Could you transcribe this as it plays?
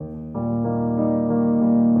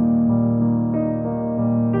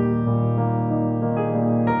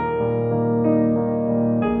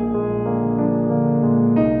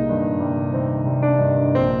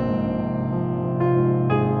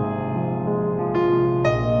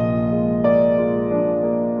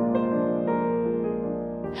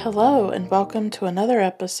Hello, and welcome to another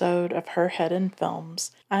episode of Her Head in Films.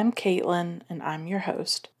 I'm Caitlin, and I'm your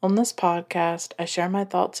host. On this podcast, I share my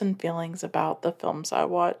thoughts and feelings about the films I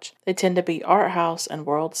watch. They tend to be art house and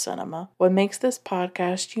world cinema. What makes this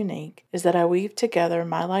podcast unique is that I weave together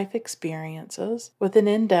my life experiences with an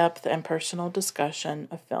in-depth and personal discussion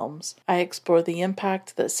of films. I explore the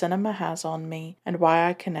impact that cinema has on me and why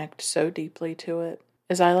I connect so deeply to it.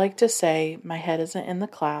 As I like to say, my head isn't in the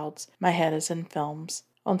clouds, my head is in films.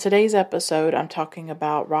 On today's episode, I'm talking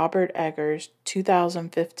about Robert Eggers'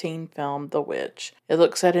 2015 film, The Witch. It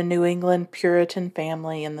looks at a New England Puritan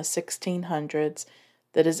family in the 1600s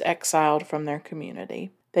that is exiled from their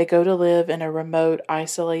community. They go to live in a remote,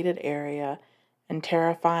 isolated area, and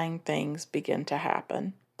terrifying things begin to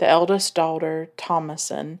happen. The eldest daughter,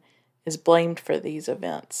 Thomasin, is blamed for these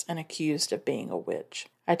events and accused of being a witch.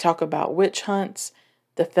 I talk about witch hunts,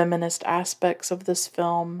 the feminist aspects of this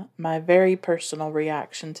film, my very personal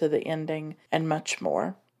reaction to the ending, and much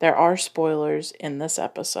more. There are spoilers in this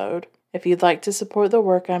episode. If you'd like to support the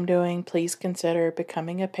work I'm doing, please consider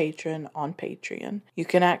becoming a patron on Patreon. You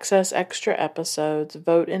can access extra episodes,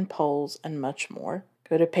 vote in polls, and much more.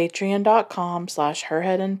 Go to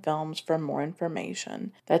patreon.com/herheadinfilms for more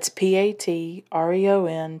information. That's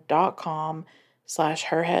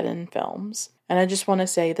patreon.com/herheadinfilms. And I just want to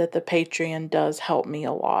say that the Patreon does help me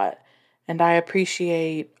a lot. And I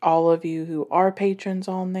appreciate all of you who are patrons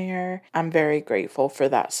on there. I'm very grateful for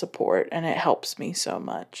that support, and it helps me so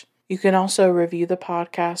much. You can also review the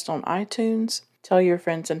podcast on iTunes. Tell your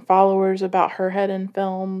friends and followers about Her Head in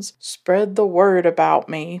Films. Spread the word about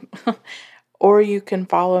me. Or you can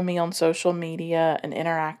follow me on social media and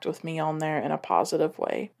interact with me on there in a positive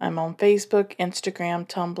way. I'm on Facebook, Instagram,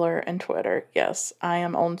 Tumblr, and Twitter. Yes, I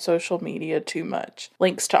am on social media too much.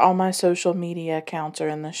 Links to all my social media accounts are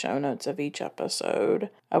in the show notes of each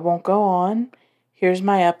episode. I won't go on. Here's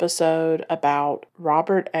my episode about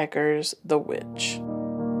Robert Eggers' The Witch.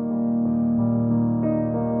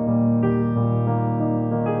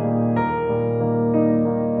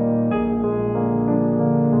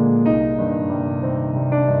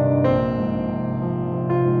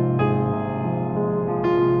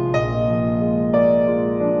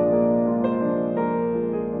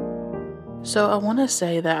 So I want to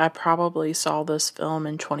say that I probably saw this film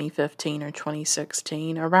in 2015 or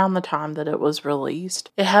 2016, around the time that it was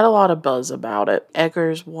released. It had a lot of buzz about it.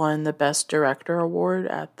 Eggers won the Best Director Award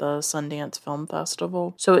at the Sundance Film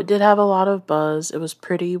Festival. So it did have a lot of buzz. It was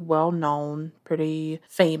pretty well known, pretty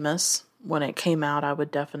famous. When it came out, I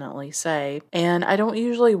would definitely say. And I don't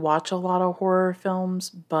usually watch a lot of horror films,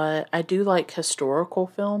 but I do like historical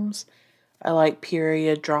films. I like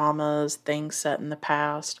period dramas, things set in the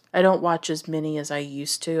past. I don't watch as many as I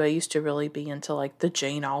used to. I used to really be into like the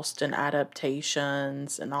Jane Austen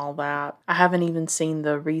adaptations and all that. I haven't even seen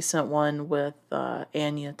the recent one with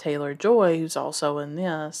Anya Taylor-Joy, who's also in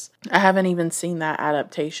this. I haven't even seen that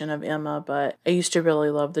adaptation of Emma, but I used to really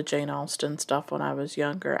love the Jane Austen stuff when I was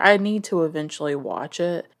younger. I need to eventually watch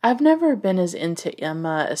it. I've never been as into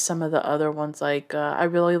Emma as some of the other ones. Like, I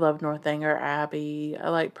really love Northanger Abbey. I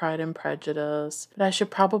like Pride and Prejudice. But I should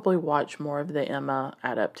probably watch more of the Emma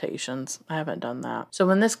adaptations. I haven't done that. So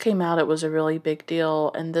when this came out, it was a really big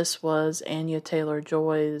deal, and this was Anya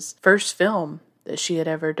Taylor-Joy's first film that she had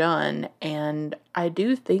ever done, and I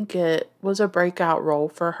do think it was a breakout role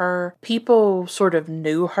for her. People sort of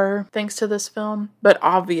knew her thanks to this film, but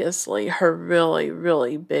obviously her really,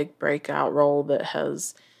 really big breakout role that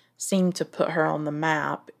has seemed to put her on the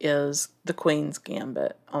map is The Queen's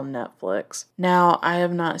Gambit on Netflix. Now, I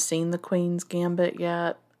have not seen The Queen's Gambit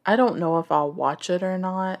yet. I don't know if I'll watch it or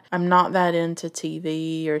not. I'm not that into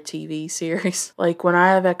TV or TV series. Like, when I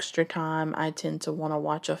have extra time, I tend to want to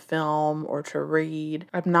watch a film or to read.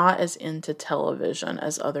 I'm not as into television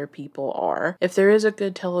as other people are. If there is a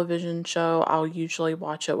good television show, I'll usually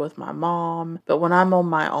watch it with my mom. But when I'm on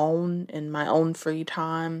my own, in my own free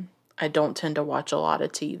time, I don't tend to watch a lot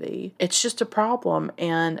of TV. It's just a problem,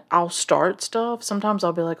 and I'll start stuff. Sometimes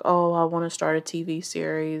I'll be like, oh, I want to start a TV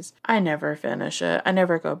series. I never finish it. I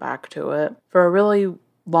never go back to it. For a really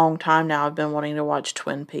long time now, I've been wanting to watch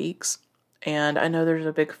Twin Peaks. And I know there's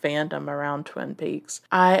a big fandom around Twin Peaks.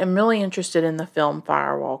 I am really interested in the film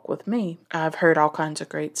Fire Walk with Me. I've heard all kinds of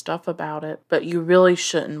great stuff about it, but you really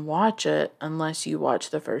shouldn't watch it unless you watch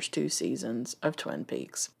the first 2 seasons of Twin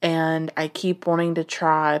Peaks. And I keep wanting to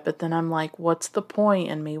try, but then I'm like, what's the point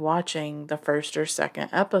in me watching the first or second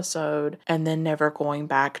episode and then never going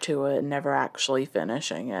back to it and never actually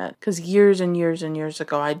finishing it? Because years and years and years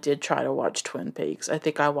ago, I did try to watch Twin Peaks. I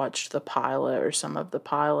think I watched the pilot or some of the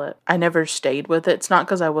pilot. I never stayed with it. It's not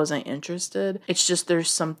because I wasn't interested. It's just there's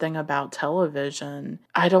something about television.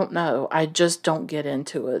 I don't know. I just don't get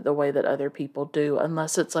into it the way that other people do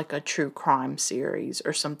unless it's like a true crime series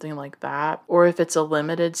or something like that. Or if it's a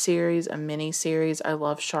limited series, a mini series. I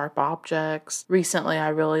love Sharp Objects. Recently, I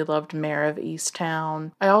really loved Mare of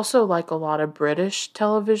Easttown. I also like a lot of British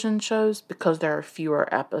television shows because there are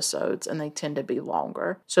fewer episodes and they tend to be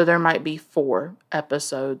longer. So there might be 4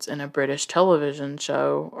 episodes in a British television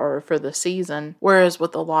show or for the season. Whereas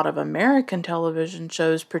with a lot of American television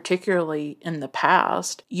shows, particularly in the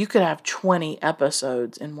past, you could have 20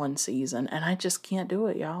 episodes in one season, and I just can't do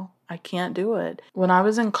it, y'all. I can't do it. When I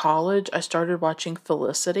was in college, I started watching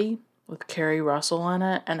Felicity with Kerry Russell in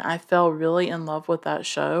it, and I fell really in love with that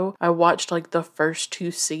show. I watched like the first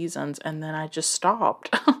 2 seasons and then I just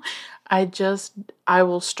stopped. I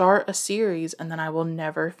will start a series and then I will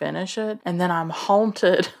never finish it, and then I'm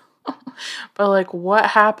haunted by like, what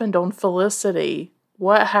happened on Felicity?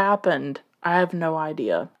 What happened? I have no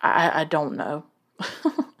idea. I don't know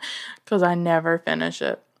because I never finish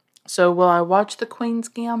it. So will I watch The Queen's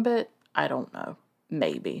Gambit? I don't know.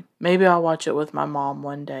 Maybe. Maybe I'll watch it with my mom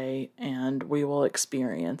one day and we will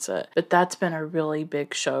experience it. But that's been a really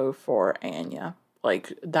big show for Anya.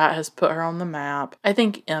 Like, that has put her on the map. I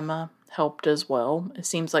think Emma helped as well. It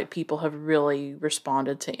seems like people have really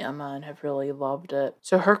responded to Emma and have really loved it.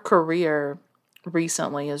 So her career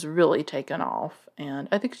recently has really taken off, and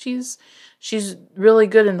I think she's really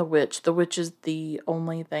good in The Witch. The Witch is the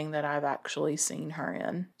only thing that I've actually seen her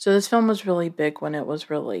in. So this film was really big when it was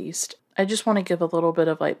released. I just want to give a little bit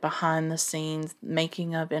of like behind the scenes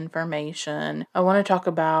making of information. I want to talk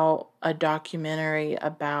about a documentary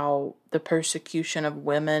about the persecution of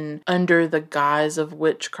women under the guise of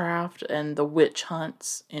witchcraft and the witch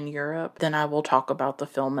hunts in Europe. Then I will talk about the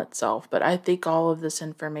film itself. But I think all of this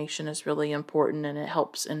information is really important and it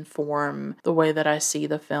helps inform the way that I see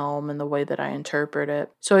the film and the way that I interpret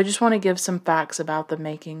it. So I just want to give some facts about the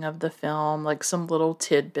making of the film, like some little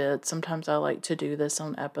tidbits. Sometimes I like to do this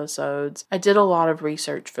on episodes. I did a lot of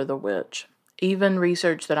research for The Witch. Even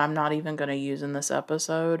research that I'm not even going to use in this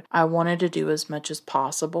episode. I wanted to do as much as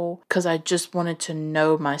possible because I just wanted to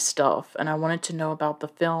know my stuff, and I wanted to know about the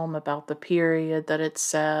film, about the period that it's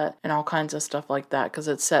set, and all kinds of stuff like that because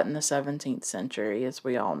it's set in the 17th century, as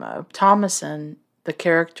we all know. Thomasin, the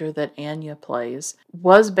character that Anya plays,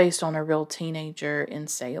 was based on a real teenager in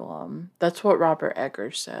Salem. That's what Robert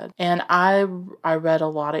Eggers said. And I read a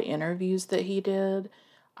lot of interviews that he did.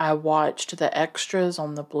 I watched the extras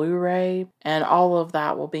on the Blu-ray, and all of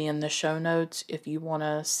that will be in the show notes if you want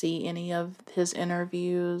to see any of his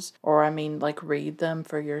interviews, or like read them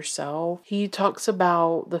for yourself. He talks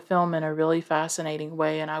about the film in a really fascinating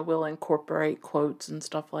way, and I will incorporate quotes and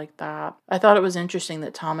stuff like that. I thought it was interesting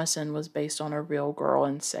that Thomasin was based on a real girl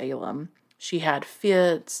in Salem. She had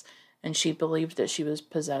fits, and she believed that she was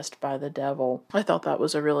possessed by the devil. I thought that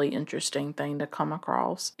was a really interesting thing to come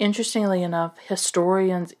across. Interestingly enough,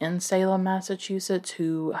 historians in Salem, Massachusetts,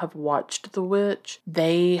 who have watched The Witch,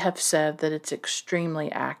 they have said that it's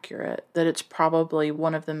extremely accurate, that it's probably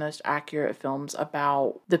one of the most accurate films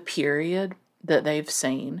about the period that they've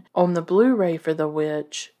seen. On the Blu-ray for The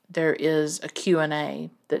Witch, there is a Q&A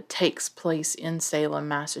that takes place in Salem,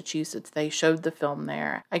 Massachusetts. They showed the film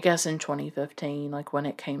there, I guess in 2015, like when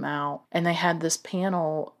it came out. And they had this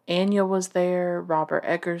panel. Anya was there, Robert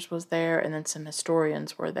Eggers was there, and then some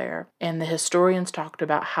historians were there. And the historians talked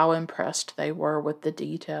about how impressed they were with the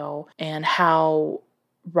detail and how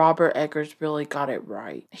Robert Eggers really got it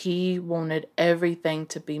right. He wanted everything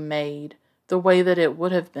to be made the way that it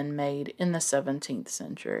would have been made in the 17th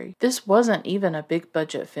century. This wasn't even a big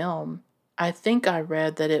budget film. I think I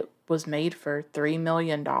read that it was made for $3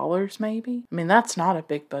 million maybe. That's not a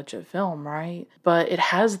big budget film, right? But it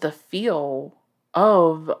has the feel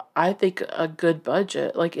of, I think, a good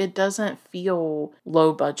budget. Like, it doesn't feel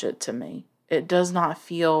low budget to me. It does not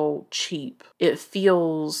feel cheap. It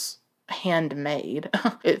feels handmade.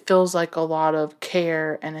 It feels like a lot of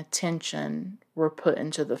care and attention were put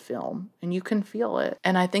into the film, and you can feel it.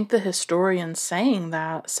 And I think the historian saying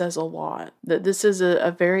that says a lot, that this is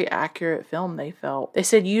a very accurate film, they felt. They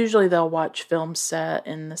said usually they'll watch films set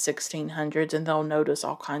in the 1600s and they'll notice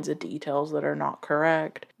all kinds of details that are not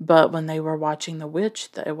correct. But when they were watching The Witch,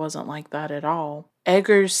 it wasn't like that at all.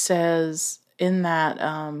 Eggers says in that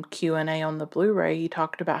Q&A on the Blu-ray, he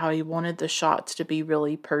talked about how he wanted the shots to be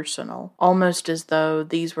really personal, almost as though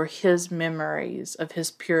these were his memories of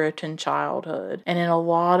his Puritan childhood. And in a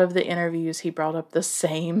lot of the interviews, he brought up the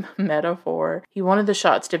same metaphor. He wanted the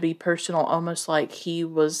shots to be personal, almost like he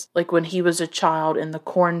was, like when he was a child in the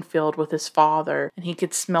cornfield with his father, and he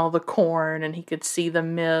could smell the corn and he could see the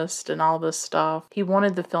mist and all this stuff. He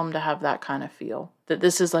wanted the film to have that kind of feel, that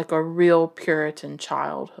this is like a real Puritan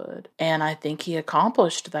childhood. And I think he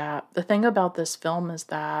accomplished that. The thing about this film is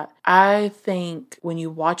that I think when you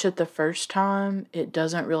watch it the first time, it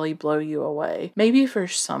doesn't really blow you away. Maybe for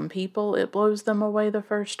some people, it blows them away the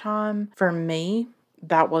first time. For me,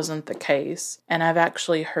 that wasn't the case. And I've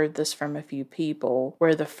actually heard this from a few people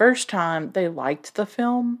where the first time they liked the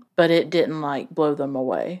film, but it didn't like blow them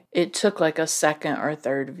away. It took like a second or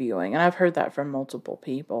third viewing. And I've heard that from multiple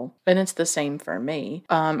people. And it's the same for me.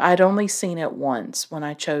 I'd only seen it once when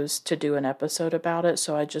I chose to do an episode about it.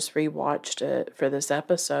 So I just rewatched it for this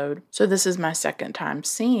episode. So this is my second time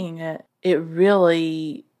seeing it. It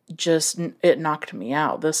really it knocked me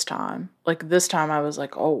out this time. Like this time I was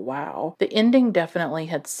like, oh wow. The ending definitely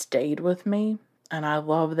had stayed with me, and I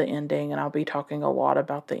love the ending, and I'll be talking a lot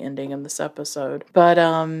about the ending in this episode. But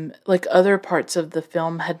like other parts of the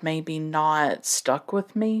film had maybe not stuck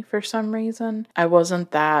with me for some reason. I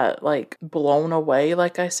wasn't that like blown away,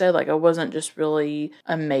 like I said. Like I wasn't just really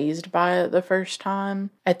amazed by it the first time.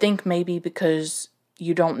 I think maybe because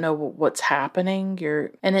you don't know what's happening,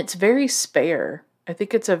 and it's very spare. I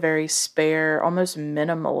think it's a very spare, almost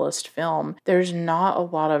minimalist film. There's not a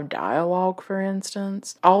lot of dialogue, for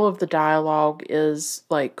instance. All of the dialogue is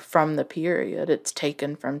like from the period. It's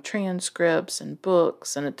taken from transcripts and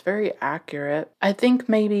books, and it's very accurate. I think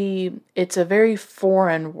maybe it's a very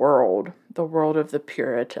foreign world, the world of the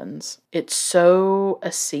Puritans. It's so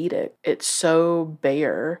ascetic. It's so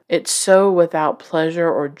bare. It's so without pleasure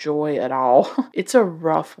or joy at all. It's a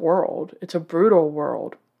rough world. It's a brutal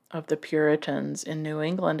world of the Puritans in New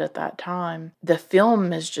England at that time. The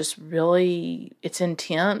film is just really, it's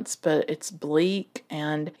intense, but it's bleak,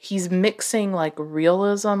 and he's mixing like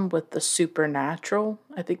realism with the supernatural.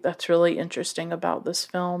 I think that's really interesting about this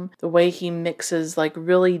film. The way he mixes like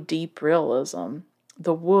really deep realism.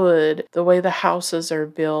 The wood, the way the houses are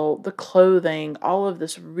built, the clothing, all of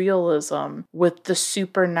this realism with the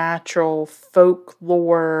supernatural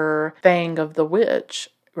folklore thing of the witch.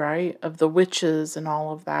 Right? Of the witches and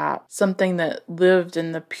all of that. Something that lived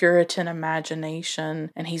in the Puritan imagination,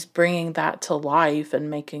 and he's bringing that to life and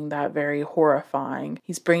making that very horrifying.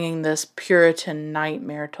 He's bringing this Puritan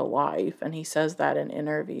nightmare to life, and he says that in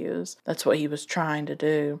interviews. That's what he was trying to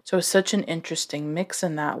do. So it's such an interesting mix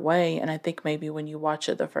in that way, and I think maybe when you watch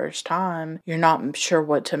it the first time, you're not sure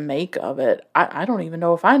what to make of it. I don't even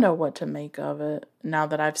know if I know what to make of it now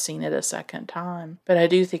that I've seen it a second time. But I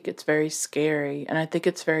do think it's very scary, and I think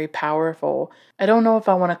it's very powerful. I don't know if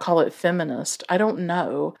I want to call it feminist. I don't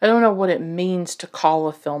know. I don't know what it means to call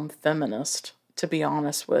a film feminist, to be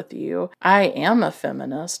honest with you. I am a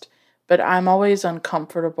feminist, but I'm always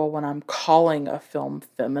uncomfortable when I'm calling a film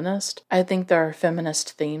feminist. I think there are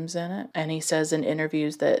feminist themes in it, and he says in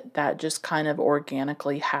interviews that just kind of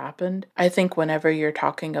organically happened. I think whenever you're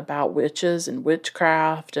talking about witches and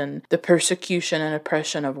witchcraft and the persecution and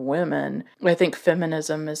oppression of women, I think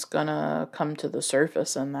feminism is gonna come to the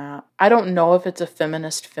surface in that. I don't know if it's a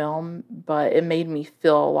feminist film, but it made me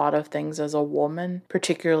feel a lot of things as a woman,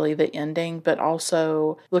 particularly the ending, but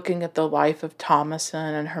also looking at the life of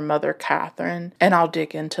Thomasin and her mother Catherine, and I'll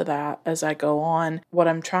dig into that as I go on. What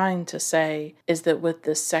I'm trying to say is that with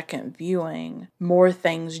this second viewing, more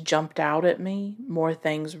things jumped out at me, more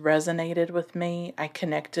things resonated with me, I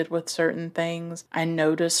connected with certain things, I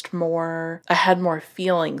noticed more, I had more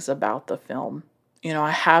feelings about the film. You know,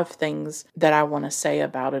 I have things that I want to say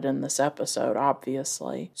about it in this episode,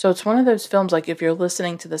 obviously. So it's one of those films, like if you're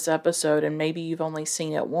listening to this episode and maybe you've only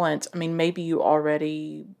seen it once, I mean, maybe you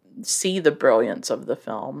already see the brilliance of the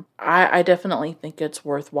film. I definitely think it's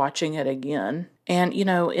worth watching it again. And, you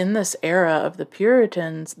know, in this era of the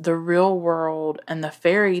Puritans, the real world and the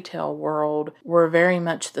fairy tale world were very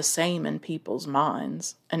much the same in people's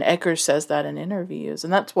minds. And Eggers says that in interviews.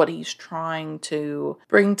 And that's what he's trying to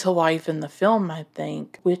bring to life in the film, I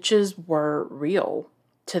think. Witches were real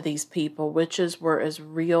to these people. Witches were as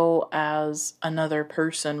real as another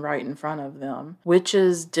person right in front of them.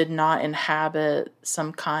 Witches did not inhabit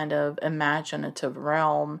some kind of imaginative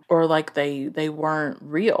realm, or like they weren't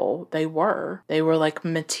real. They were like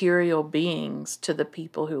material beings to the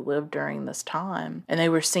people who lived during this time, and they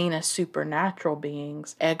were seen as supernatural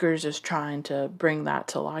beings. Eggers is trying to bring that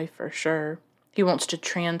to life for sure. He wants to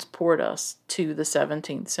transport us to the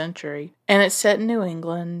 17th century. And it's set in New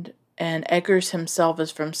England, and Eggers himself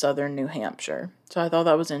is from southern New Hampshire. So I thought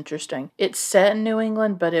that was interesting. It's set in New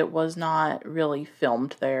England, but it was not really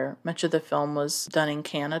filmed there. Much of the film was done in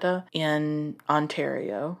Canada, in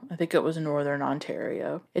Ontario. I think it was northern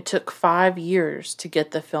Ontario. It took 5 years to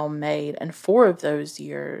get the film made, and 4 of those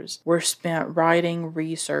years were spent writing,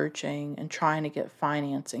 researching, and trying to get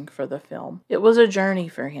financing for the film. It was a journey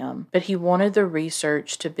for him, but he wanted the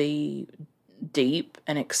research to be deep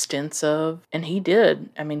and extensive, and he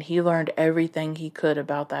did. I mean, he learned everything he could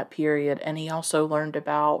about that period, and he also learned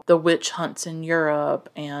about the witch hunts in Europe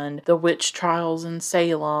and the witch trials in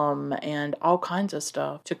Salem and all kinds of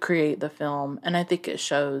stuff to create the film. And I think it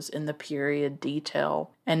shows in the period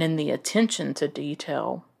detail and in the attention to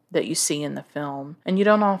detail that you see in the film. And you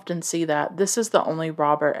don't often see that. This is the only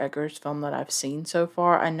Robert Eggers film that I've seen so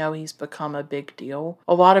far. I know he's become a big deal.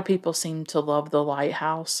 A lot of people seem to love The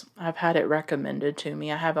Lighthouse. I've had it recommended to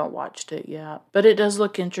me. I haven't watched it yet. But it does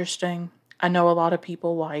look interesting. I know a lot of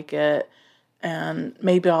people like it, and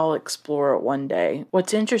maybe I'll explore it one day.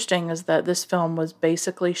 What's interesting is that this film was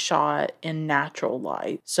basically shot in natural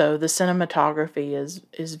light. So the cinematography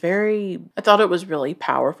is very, I thought it was really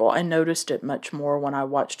powerful. I noticed it much more when I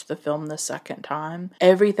watched the film the second time.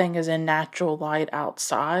 Everything is in natural light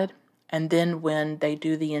outside. And then when they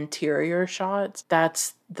do the interior shots,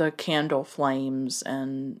 that's the candle flames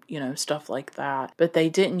and, stuff like that. But they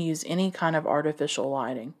didn't use any kind of artificial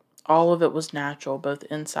lighting. All of it was natural, both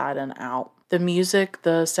inside and out. The music,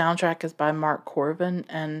 the soundtrack is by Mark Corbin,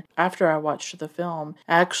 and after I watched the film,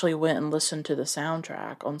 I actually went and listened to the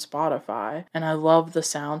soundtrack on Spotify, and I love the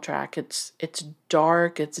soundtrack. It's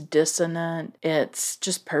dark, it's dissonant, it's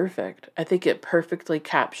just perfect. I think it perfectly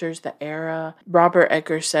captures the era. Robert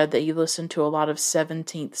Eggers said that he listened to a lot of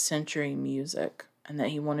 17th century music, and that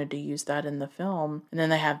he wanted to use that in the film. And then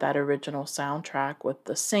they have that original soundtrack with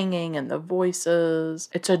the singing and the voices.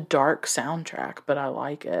 It's a dark soundtrack, but I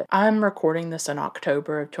like it. I'm recording this in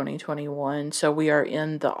October of 2021, so we are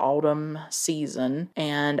in the autumn season,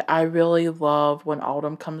 and I really love when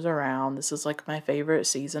autumn comes around. This is like my favorite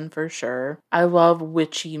season for sure. I love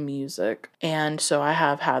witchy music, and so I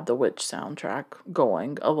have had the witch soundtrack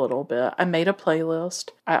going a little bit. I made a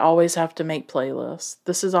playlist. I always have to make playlists.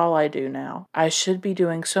 This is all I do now. I should be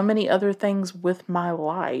doing so many other things with my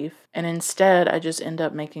life, and instead I just end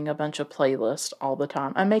up making a bunch of playlists all the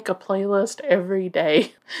time. I make a playlist every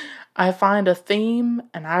day. I find a theme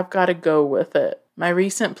and I've got to go with it. My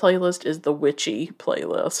recent playlist is the witchy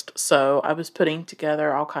playlist. So I was putting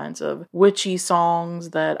together all kinds of witchy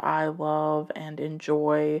songs that I love and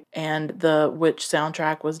enjoy, and the witch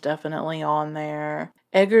soundtrack was definitely on there.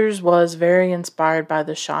 Eggers was very inspired by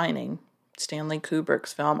The Shining, Stanley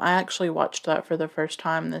Kubrick's film. I actually watched that for the first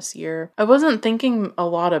time this year. I wasn't thinking a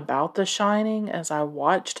lot about The Shining as I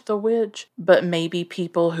watched The Witch, but maybe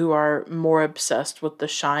people who are more obsessed with The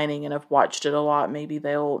Shining and have watched it a lot, maybe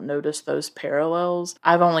they'll notice those parallels.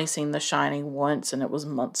 I've only seen The Shining once, and it was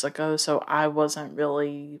months ago, so I wasn't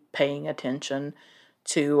really paying attention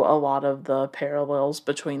to a lot of the parallels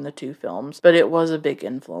between the two films, but it was a big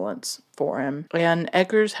influence for him. And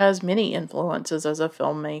Eggers has many influences as a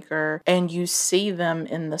filmmaker, and you see them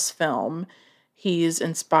in this film. He's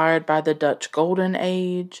inspired by the Dutch Golden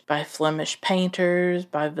Age, by Flemish painters,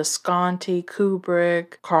 by Visconti,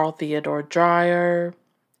 Kubrick, Carl Theodor Dreyer,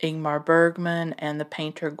 Ingmar Bergman, and the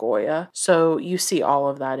painter Goya. So you see all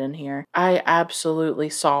of that in here. I absolutely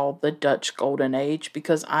saw the Dutch Golden Age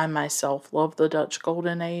because I myself love the Dutch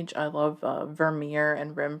Golden Age. I love Vermeer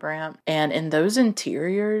and Rembrandt. And in those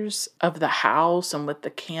interiors of the house and with the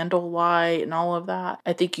candlelight and all of that,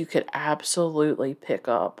 I think you could absolutely pick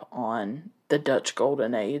up on the Dutch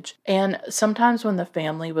Golden Age. And sometimes when the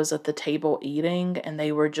family was at the table eating and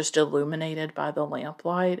they were just illuminated by the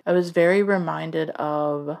lamplight, I was very reminded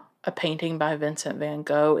of a painting by Vincent van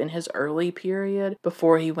Gogh in his early period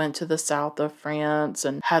before he went to the south of France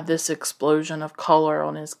and had this explosion of color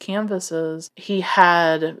on his canvases. He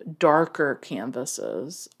had darker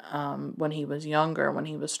canvases when he was younger, when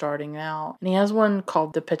he was starting out. And he has one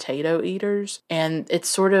called The Potato Eaters, and it's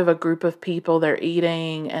sort of a group of people, they're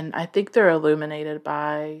eating, and I think they're illuminated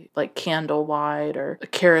by like candlelight or a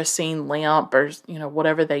kerosene lamp or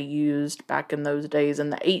whatever they used back in those days.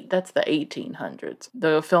 And that's the 1800s.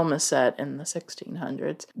 The film is set in the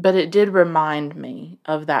 1600s, but it did remind me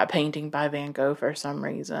of that painting by Van Gogh for some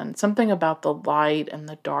reason. Something about the light and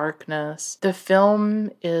the darkness. The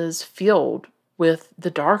film is filled with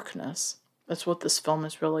the darkness That's what this film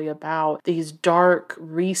is really about. These dark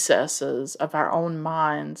recesses of our own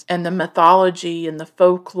minds and the mythology and the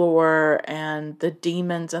folklore and the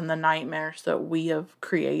demons and the nightmares that we have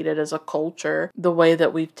created as a culture. The way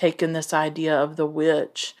that we've taken this idea of the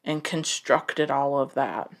witch and constructed all of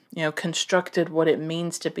that. Constructed what it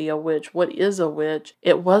means to be a witch. What is a witch?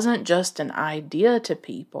 It wasn't just an idea to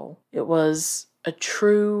people. It was a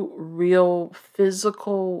true, real,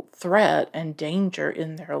 physical threat and danger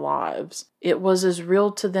in their lives. It was as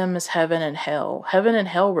real to them as heaven and hell. Heaven and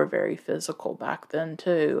hell were very physical back then,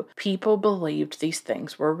 too. People believed these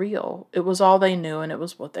things were real. It was all they knew, and it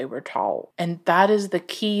was what they were taught. And that is the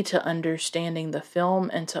key to understanding the film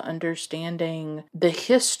and to understanding the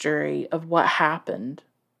history of what happened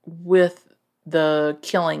with the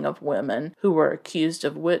killing of women who were accused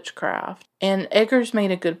of witchcraft. And Eggers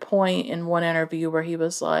made a good point in one interview where he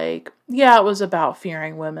was like, yeah, it was about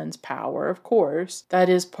fearing women's power, of course. That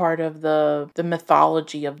is part of the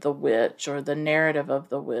mythology of the witch, or the narrative of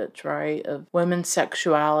the witch, right? Of women's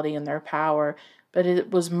sexuality and their power. But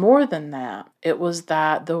it was more than that. It was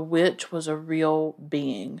that the witch was a real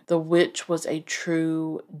being. The witch was a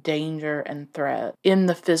true danger and threat in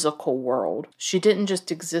the physical world. She didn't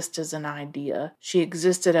just exist as an idea. She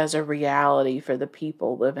existed as a reality for the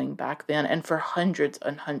people living back then and for hundreds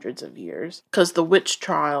and hundreds of years. Because the witch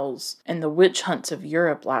trials and the witch hunts of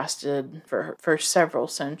Europe lasted for several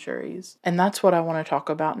centuries. And that's what I want to talk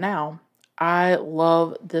about now. I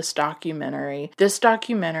love this documentary. This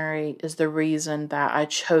documentary is the reason that I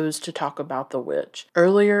chose to talk about The Witch.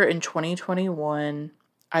 Earlier in 2021,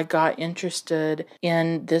 I got interested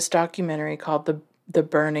in this documentary called The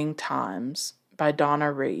Burning Times by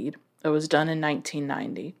Donna Reed. It was done in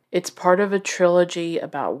 1990. It's part of a trilogy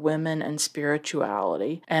about women and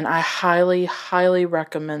spirituality, and I highly, highly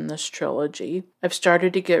recommend this trilogy. I've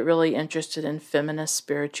started to get really interested in feminist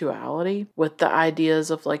spirituality with the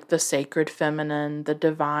ideas of like the sacred feminine, the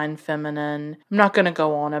divine feminine. I'm not going to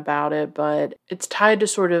go on about it, but it's tied to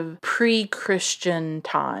sort of pre-Christian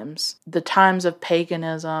times, the times of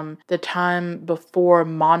paganism, the time before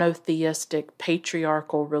monotheistic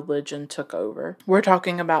patriarchal religion took over. We're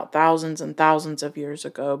talking about thousands and thousands of years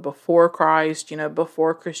ago, before Christ,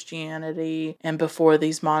 before Christianity and before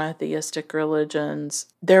these monotheistic religions.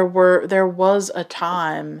 There was a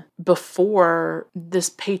time before this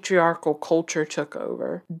patriarchal culture took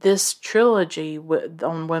over. This trilogy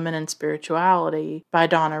on women and spirituality by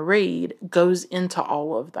Donna Reed goes into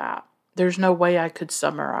all of that. There's no way I could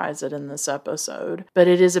summarize it in this episode, but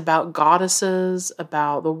it is about goddesses,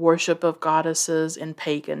 about the worship of goddesses in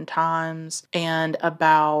pagan times, and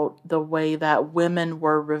about the way that women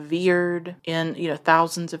were revered in,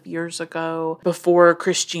 thousands of years ago before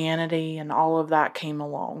Christianity and all of that came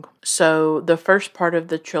along. So the first part of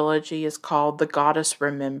the trilogy is called The Goddess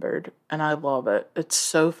Remembered, and I love it. It's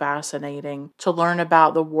so fascinating to learn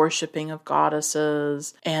about the worshiping of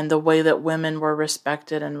goddesses and the way that women were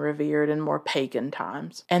respected and revered in more pagan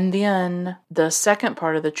times. And then the second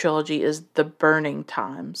part of the trilogy is The Burning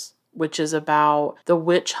Times, which is about the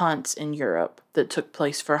witch hunts in Europe that took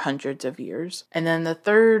place for hundreds of years. And then the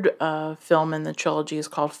third film in the trilogy is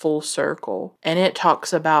called Full Circle, and it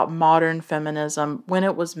talks about modern feminism when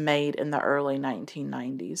it was made in the early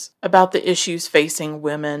 1990s, about the issues facing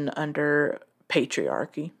women under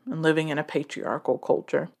patriarchy and living in a patriarchal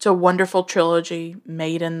culture. It's a wonderful trilogy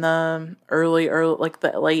made in the early like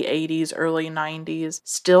the late 80s, early 90s.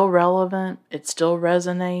 Still relevant. It still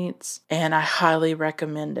resonates, and I highly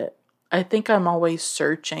recommend it. I think I'm always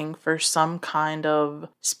searching for some kind of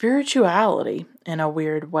spirituality in a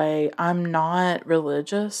weird way. I'm not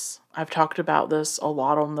religious. I've talked about this a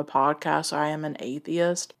lot on the podcast. I am an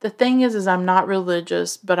atheist. The thing is I'm not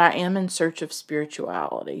religious, but I am in search of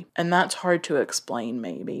spirituality. And that's hard to explain,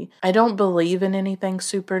 maybe. I don't believe in anything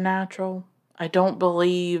supernatural. I don't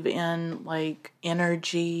believe in like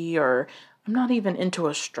energy, or I'm not even into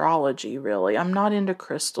astrology, really. I'm not into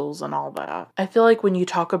crystals and all that. I feel like when you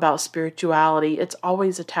talk about spirituality, it's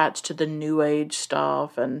always attached to the new age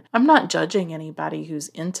stuff, and I'm not judging anybody who's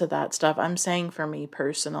into that stuff. I'm saying for me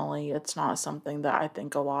personally, it's not something that I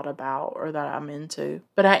think a lot about or that I'm into.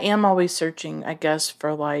 But I am always searching, I guess,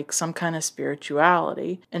 for like some kind of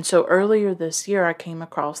spirituality. And so earlier this year, I came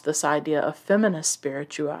across this idea of feminist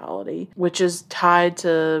spirituality, which is tied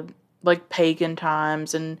to like pagan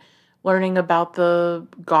times and learning about the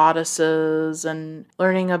goddesses and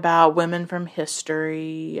learning about women from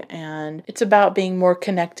history. And it's about being more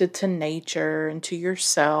connected to nature and to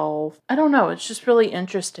yourself. I don't know. It's just really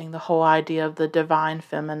interesting, the whole idea of the divine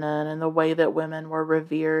feminine and the way that women were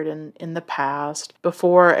revered in the past,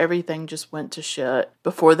 before everything just went to shit,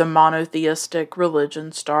 before the monotheistic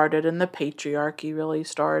religion started and the patriarchy really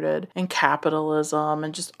started, and capitalism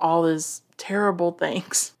and just all these terrible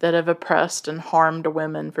things that have oppressed and harmed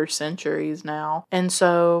women for centuries now. And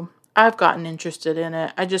so I've gotten interested in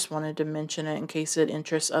it. I just wanted to mention it in case it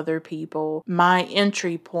interests other people. My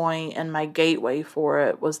entry point and my gateway for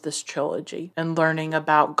it was this trilogy, and learning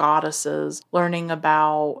about goddesses, learning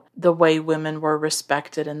about the way women were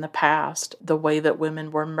respected in the past, the way that women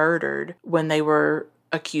were murdered when they were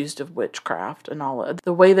accused of witchcraft, and all of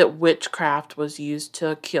the way that witchcraft was used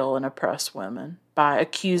to kill and oppress women by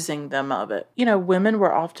accusing them of it. You know, women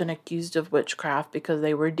were often accused of witchcraft because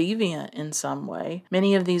they were deviant in some way.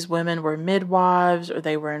 Many of these women were midwives, or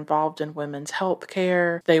they were involved in women's health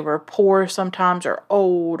care. They were poor sometimes, or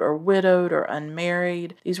old, or widowed, or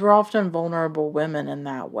unmarried. These were often vulnerable women in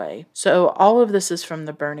that way. So all of this is from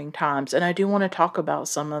the Burning Times, and I do want to talk about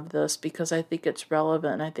some of this because I think it's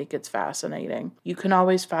relevant and I think it's fascinating. You can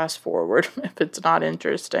always fast forward if it's not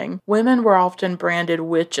interesting. Women were often branded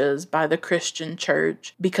witches by the Christian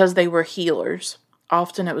church because they were healers.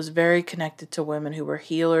 Often it was very connected to women who were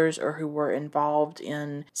healers or who were involved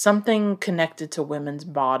in something connected to women's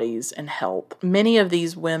bodies and health. Many of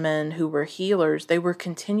these women who were healers, they were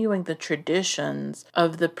continuing the traditions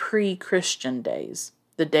of the pre-Christian days,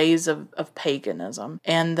 the days of paganism.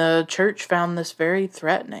 And the church found this very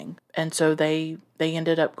threatening. And so they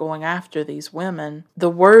ended up going after these women. The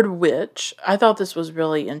word witch, I thought this was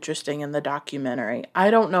really interesting in the documentary.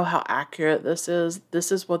 I don't know how accurate this is.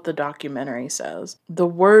 This is what the documentary says. The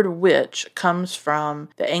word witch comes from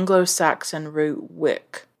the Anglo-Saxon root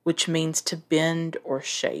wick, which means to bend or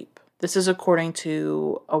shape. This is according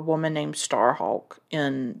to a woman named Starhawk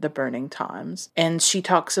in The Burning Times. And she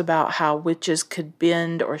talks about how witches could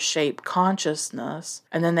bend or shape consciousness,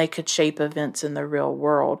 and then they could shape events in the real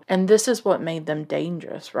world. And this is what made them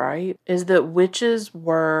dangerous, right? Is that witches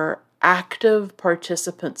were active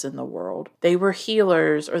participants in the world. They were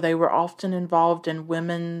healers, or they were often involved in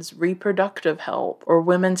women's reproductive health or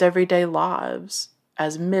women's everyday lives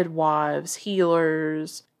as midwives,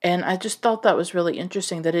 healers. And I just thought that was really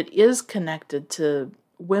interesting, that it is connected to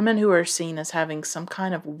women who are seen as having some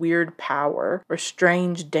kind of weird power or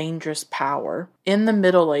strange, dangerous power. In the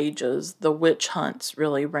Middle Ages, the witch hunts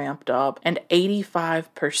really ramped up, and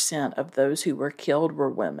 85% of those who were killed were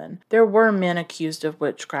women. There were men accused of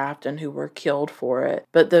witchcraft and who were killed for it,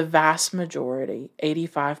 but the vast majority,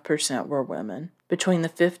 85%, were women. Between the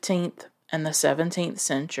 15th and the 17th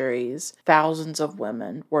centuries, thousands of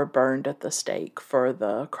women were burned at the stake for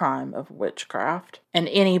the crime of witchcraft. And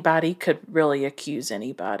anybody could really accuse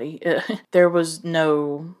anybody. There was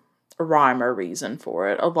no rhyme or reason for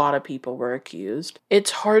it. A lot of people were accused.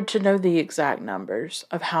 It's hard to know the exact numbers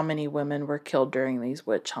of how many women were killed during these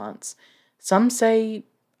witch hunts. Some say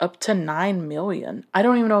up to 9 million. I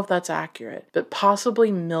don't even know if that's accurate, but possibly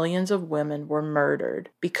millions of women were murdered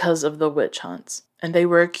because of the witch hunts. And they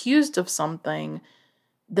were accused of something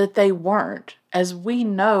that they weren't. As we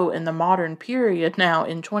know in the modern period now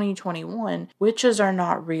in 2021, witches are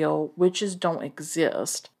not real. Witches don't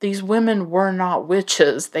exist. These women were not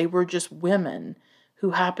witches. They were just women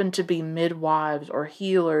who happened to be midwives or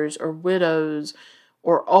healers or widows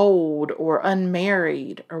or old or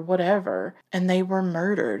unmarried or whatever. And they were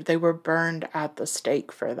murdered. They were burned at the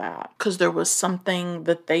stake for that, because there was something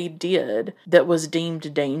that they did that was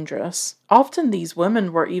deemed dangerous. Often these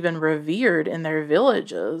women were even revered in their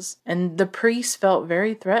villages, and the priests felt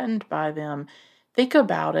very threatened by them. Think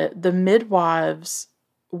about it. The midwives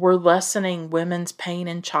were lessening women's pain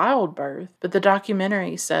in childbirth, but the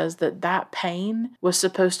documentary says that that pain was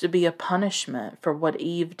supposed to be a punishment for what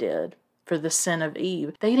Eve did, for the sin of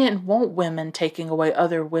Eve. They didn't want women taking away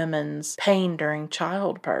other women's pain during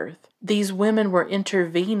childbirth. These women were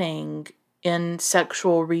intervening in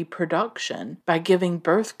sexual reproduction by giving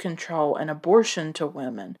birth control and abortion to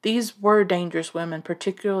women. These were dangerous women,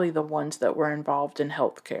 particularly the ones that were involved in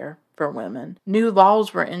healthcare for women. New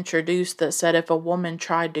laws were introduced that said if a woman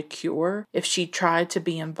tried to cure, if she tried to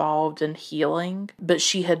be involved in healing, but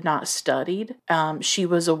she had not studied, she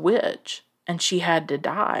was a witch. and she had to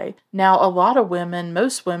die. Now, a lot of women,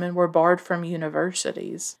 most women, were barred from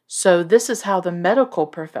universities. So this is how the medical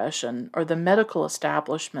profession or the medical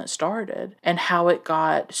establishment started, and how it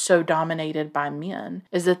got so dominated by men,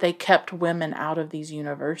 is that they kept women out of these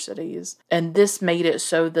universities. And this made it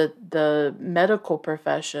so that the medical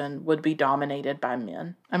profession would be dominated by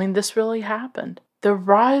men. I mean, this really happened. The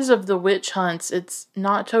rise of the witch hunts, it's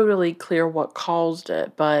not totally clear what caused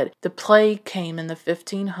it, but the plague came in the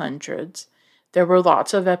 1500s. There were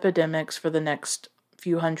lots of epidemics for the next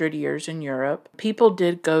few hundred years in Europe. People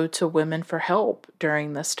did go to women for help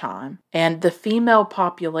during this time, and the female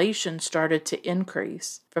population started to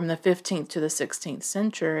increase from the 15th to the 16th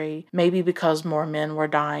century, maybe because more men were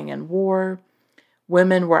dying in war.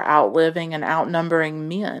 Women were outliving and outnumbering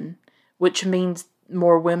men, which means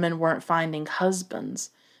more women weren't finding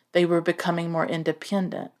husbands. They were becoming more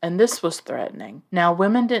independent, and this was threatening. Now,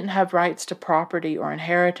 women didn't have rights to property or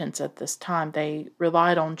inheritance at this time. They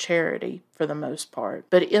relied on charity for the most part.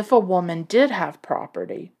 But if a woman did have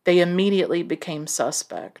property, they immediately became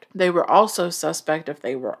suspect. They were also suspect if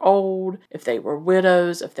they were old, if they were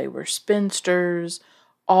widows, if they were spinsters.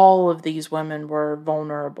 All of these women were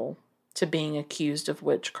vulnerable to being accused of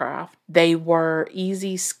witchcraft. They were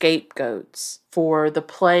easy scapegoats for the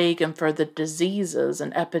plague and for the diseases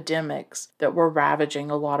and epidemics that were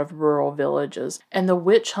ravaging a lot of rural villages. And the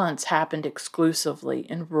witch hunts happened exclusively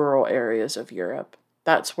in rural areas of Europe.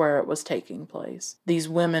 That's where it was taking place. These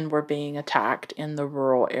women were being attacked in the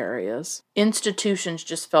rural areas. Institutions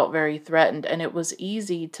just felt very threatened, and it was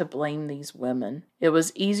easy to blame these women. It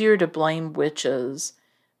was easier to blame witches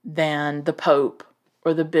than the Pope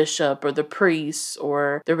or the bishop or the priests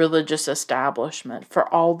or the religious establishment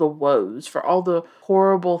for all the woes, for all the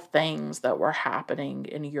horrible things that were happening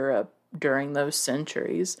in Europe during those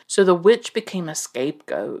centuries. So the witch became a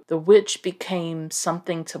scapegoat. The witch became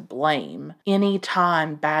something to blame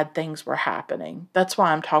anytime bad things were happening. That's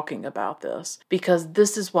why I'm talking about this, because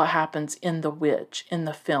this is what happens in The Witch, in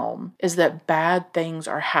the film, is that bad things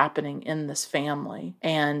are happening in this family,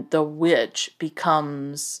 and the witch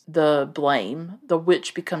becomes the blame. The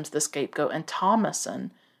witch becomes the scapegoat, and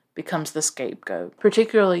Thomasin becomes the scapegoat,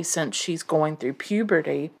 particularly since she's going through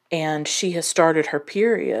puberty and she has started her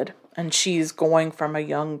period. And she's going from a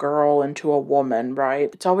young girl into a woman, right?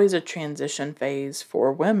 It's always a transition phase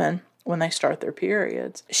for women when they start their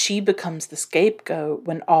periods. She becomes the scapegoat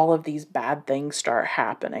when all of these bad things start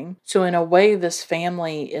happening. So in a way, this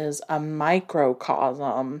family is a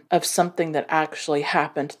microcosm of something that actually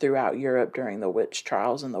happened throughout Europe during the witch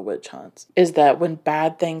trials and the witch hunts. Is that when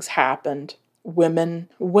bad things happened, women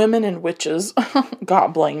and witches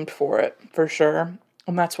got blamed for it, for sure.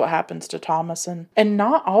 And that's what happens to Thomasin. And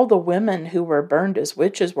not all the women who were burned as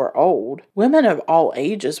witches were old. Women of all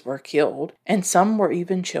ages were killed, and some were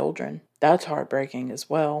even children. That's heartbreaking as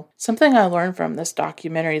well. Something I learned from this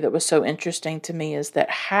documentary that was so interesting to me is that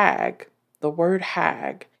hag, the word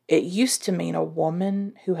hag, it used to mean a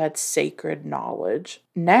woman who had sacred knowledge.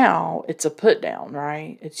 Now it's a put down,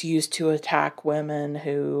 right? It's used to attack women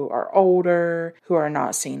who are older, who are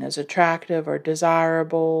not seen as attractive or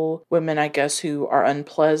desirable, women, I guess, who are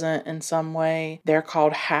unpleasant in some way. They're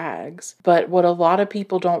called hags. But what a lot of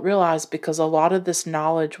people don't realize, because a lot of this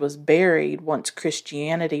knowledge was buried once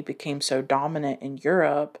Christianity became so dominant in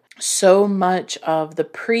Europe, so much of the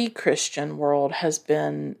pre-Christian world has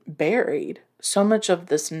been buried. So much of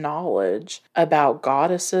this knowledge about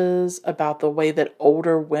goddesses, about the way that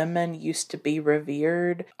older women used to be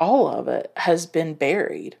revered, all of it has been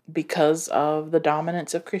buried because of the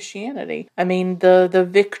dominance of Christianity. I mean, the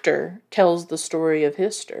victor tells the story of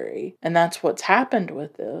history, and that's what's happened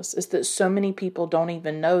with this, is that so many people don't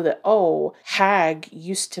even know that, oh, hag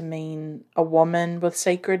used to mean a woman with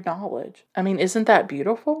sacred knowledge. I mean, isn't that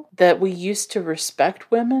beautiful? That we used to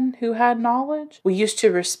respect women who had knowledge. We used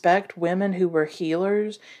to respect women who were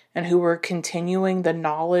healers and who were continuing the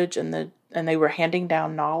knowledge and they were handing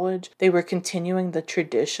down knowledge. They were continuing the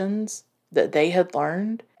traditions that they had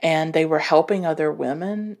learned, and they were helping other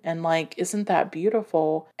women. And isn't that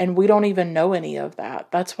beautiful? And we don't even know any of that.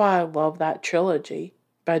 That's why I love that trilogy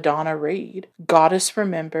by Donna Reed. Goddess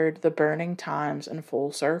Remembered, The Burning Times, and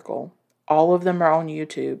Full Circle. All of them are on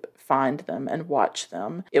YouTube. Find them and watch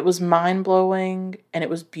them. It was mind-blowing and it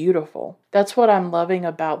was beautiful. That's what I'm loving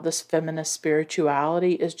about this feminist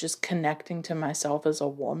spirituality, is just connecting to myself as a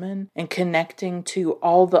woman and connecting to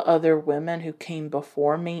all the other women who came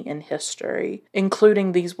before me in history,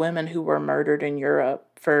 including these women who were murdered in Europe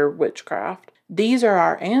for witchcraft. These are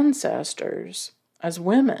our ancestors. As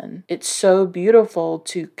women, it's so beautiful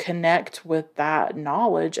to connect with that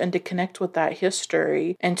knowledge and to connect with that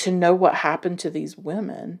history and to know what happened to these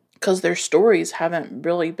women. because their stories haven't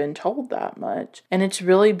really been told that much. And it's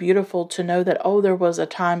really beautiful to know that, oh, there was a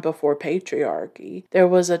time before patriarchy. There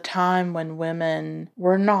was a time when women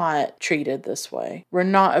were not treated this way, were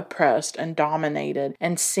not oppressed and dominated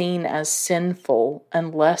and seen as sinful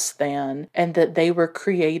and less than, and that they were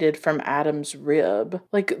created from Adam's rib.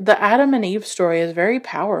 Like, the Adam and Eve story is very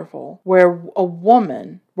powerful, where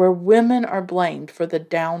women are blamed for the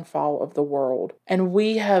downfall of the world. And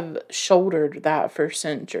we have shouldered that for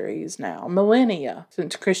centuries now, millennia,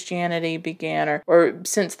 since Christianity began, or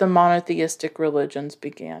since the monotheistic religions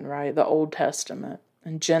began, right? The Old Testament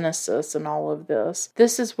and Genesis and all of this.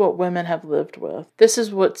 This is what women have lived with. This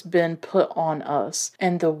is what's been put on us.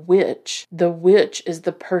 And the witch is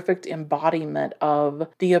the perfect embodiment of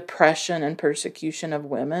the oppression and persecution of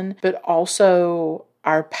women, but also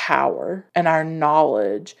our power and our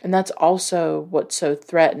knowledge. And that's also what's so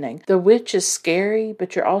threatening. The witch is scary,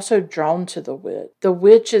 but you're also drawn to the witch. The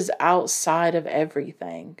witch is outside of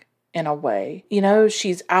everything. In a way,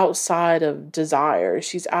 she's outside of desire.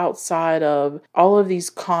 She's outside of all of these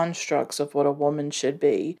constructs of what a woman should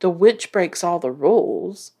be. The witch breaks all the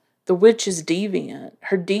rules. The witch is deviant.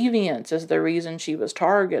 Her deviance is the reason she was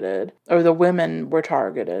targeted, or the women were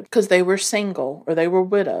targeted, because they were single, or they were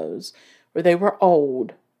widows, or they were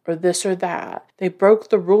old, or this or that. They broke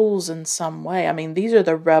the rules in some way. I mean, these are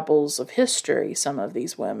the rebels of history, some of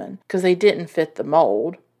these women, because they didn't fit the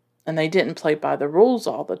mold. And they didn't play by the rules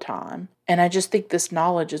all the time. And I just think this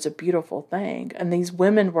knowledge is a beautiful thing. And these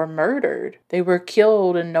women were murdered. They were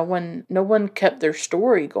killed, and no one kept their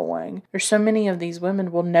story going. There's so many of these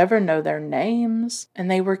women we'll never know their names. And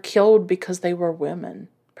they were killed because they were women,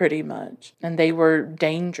 pretty much. And they were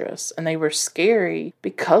dangerous, and they were scary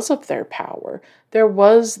because of their power. They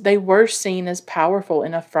were seen as powerful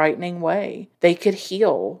in a frightening way. They could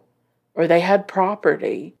heal, or they had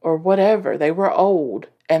property, or whatever. They were old.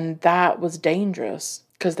 And that was dangerous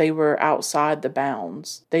because they were outside the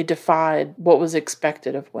bounds. They defied what was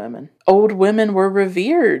expected of women. Old women were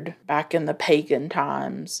revered back in the pagan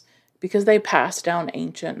times because they passed down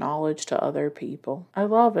ancient knowledge to other people. I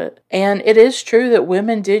love it. And it is true that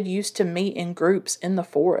women did used to meet in groups in the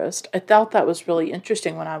forest. I thought that was really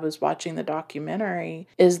interesting when I was watching the documentary,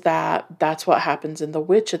 is that that's what happens in The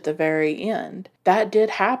Witch at the very end. That did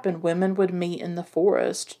happen. Women would meet in the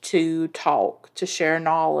forest to talk, to share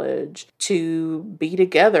knowledge, to be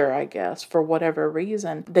together, I guess, for whatever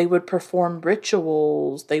reason. They would perform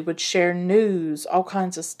rituals, they would share news, all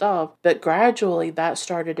kinds of stuff. But gradually that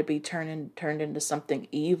started to be turned into something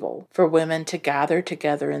evil for women to gather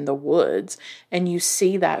together in the woods. And you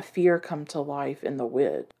see that fear come to life in The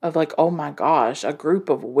Witch of like, oh my gosh, a group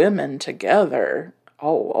of women together.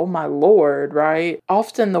 Oh my Lord, right?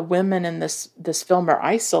 Often the women in this film are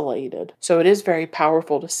isolated. So it is very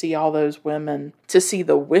powerful to see all those women, to see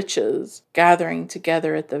the witches gathering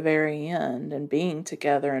together at the very end and being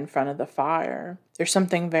together in front of the fire. There's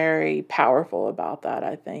something very powerful about that,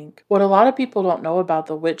 I think. What a lot of people don't know about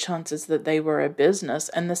the witch hunts is that they were a business,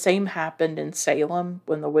 and the same happened in Salem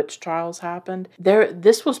when the witch trials happened.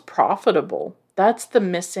 This was profitable. That's the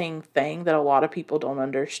missing thing that a lot of people don't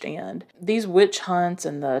understand. These witch hunts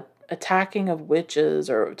and the attacking of witches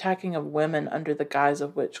or attacking of women under the guise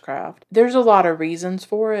of witchcraft. There's a lot of reasons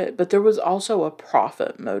for it, but there was also a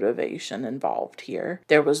profit motivation involved here.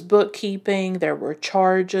 There was bookkeeping, there were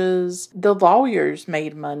charges. The lawyers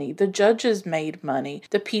made money, the judges made money,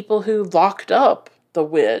 the people who locked up the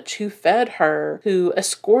witch, who fed her, who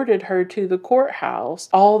escorted her to the courthouse.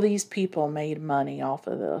 All these people made money off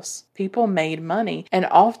of this. People made money, and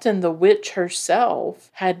often the witch herself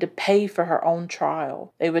had to pay for her own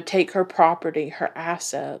trial. They would take her property, her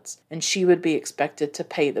assets, and she would be expected to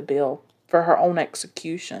pay the bill for her own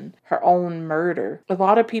execution, her own murder. A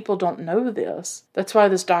lot of people don't know this. That's why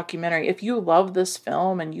this documentary, if you love this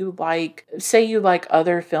film and you say you like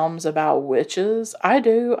other films about witches, I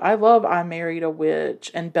do. I love I Married a Witch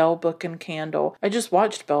and Bell, Book and Candle. I just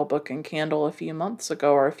watched Bell, Book and Candle a few months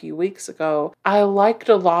ago or a few weeks ago. I liked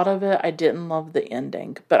a lot of it. I didn't love the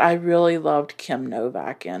ending, but I really loved Kim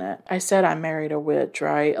Novak in it. I said I Married a Witch,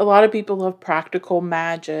 right? A lot of people love Practical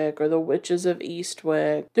Magic or The Witches of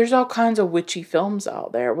Eastwick. There's all kinds of witchy films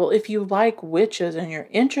out there. Well, if you like witches and you're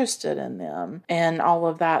interested in them and all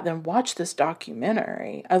of that, then watch this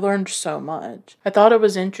documentary. I learned so much. I thought it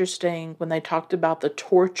was interesting when they talked about the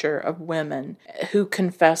torture of women who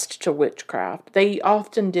confessed to witchcraft. They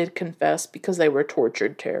often did confess because they were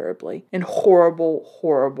tortured terribly in horrible,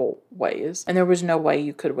 horrible ways. And there was no way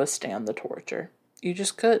you could withstand the torture. You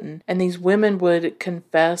just couldn't. And these women would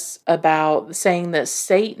confess about saying that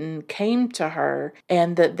Satan came to her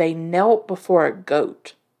and that they knelt before a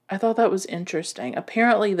goat. I thought that was interesting.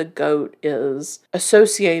 Apparently the goat is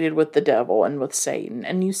associated with the devil and with Satan.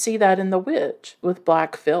 And you see that in The Witch with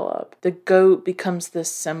Black Phillip. The goat becomes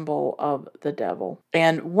this symbol of the devil.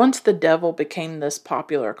 And once the devil became this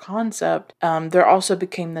popular concept, there also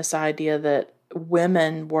became this idea that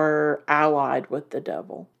women were allied with the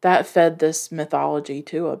devil. That fed this mythology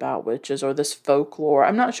too about witches, or this folklore.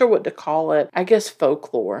 I'm not sure what to call it. I guess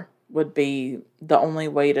folklore would be the only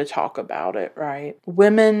way to talk about it, right?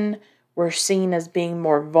 Women were seen as being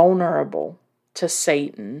more vulnerable to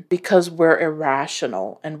Satan because we're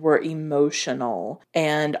irrational and we're emotional,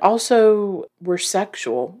 and also we're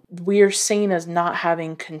sexual. We are seen as not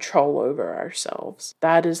having control over ourselves.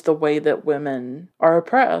 That is the way that women are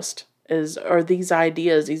oppressed. Are these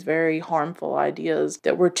ideas, these very harmful ideas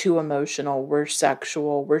that we're too emotional, we're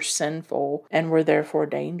sexual, we're sinful, and we're therefore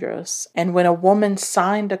dangerous. And when a woman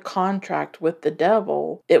signed a contract with the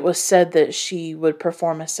devil, it was said that she would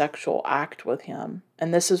perform a sexual act with him.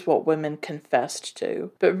 And this is what women confessed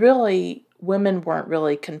to. But really, women weren't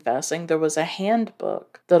really confessing. There was a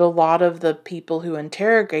handbook that a lot of the people who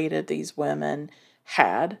interrogated these women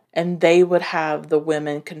had, and they would have the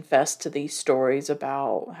women confess to these stories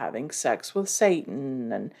about having sex with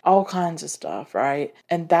Satan and all kinds of stuff, right?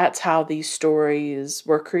 And that's how these stories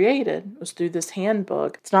were created, was through this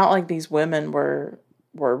handbook. It's not like these women were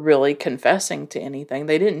really confessing to anything.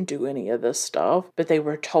 They didn't do any of this stuff, but they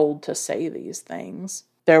were told to say these things.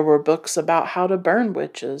 There were books about how to burn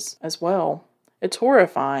witches as well. It's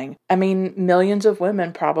horrifying. I mean, millions of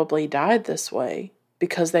women probably died this way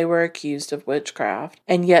because they were accused of witchcraft.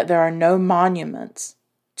 And yet there are no monuments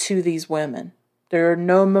to these women. There are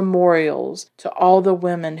no memorials to all the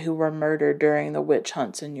women who were murdered during the witch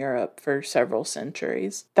hunts in Europe for several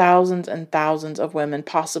centuries. Thousands and thousands of women,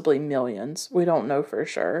 possibly millions. We don't know for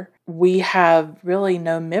sure. We have really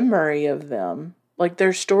no memory of them. Like,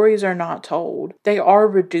 their stories are not told. They are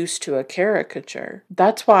reduced to a caricature.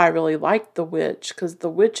 That's why I really like The Witch, because The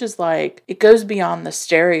Witch is like, it goes beyond the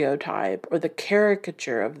stereotype or the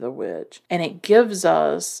caricature of the witch, and it gives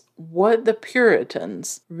us what the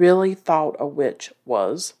Puritans really thought a witch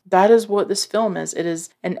was. That is what this film is. It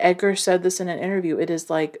is, and Edgar said this in an interview, it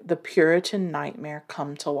is like the Puritan nightmare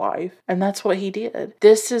come to life. And that's what he did.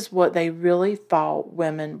 This is what they really thought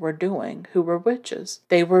women were doing who were witches.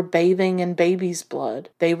 They were bathing in baby's blood.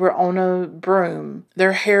 They were on a broom.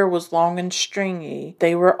 Their hair was long and stringy.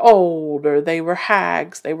 They were old, or they were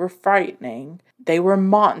hags. They were frightening. They were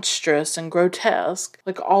monstrous and grotesque,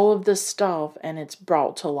 like all of this stuff, and it's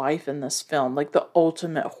brought to life in this film, like the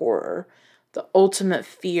ultimate horror, the ultimate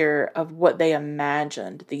fear of what they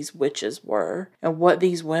imagined these witches were, and what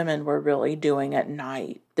these women were really doing at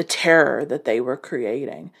night, the terror that they were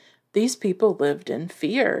creating. These people lived in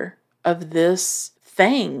fear of this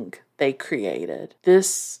thing they created,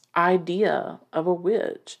 this idea of a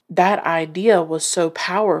witch. That idea was so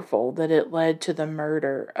powerful that it led to the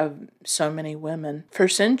murder of so many women for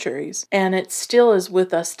centuries. And it still is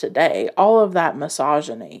with us today. All of that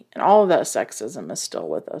misogyny and all of that sexism is still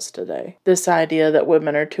with us today. This idea that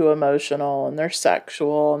women are too emotional and they're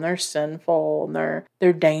sexual and they're sinful and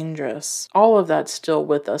they're dangerous. All of that's still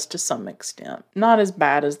with us to some extent. Not as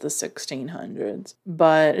bad as the 1600s,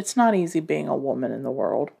 but it's not easy being a woman in the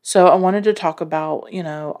world. So I wanted to talk about,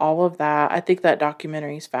 all of that. I think that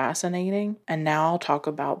documentary is fascinating. And now I'll talk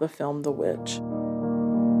about the film The Witch.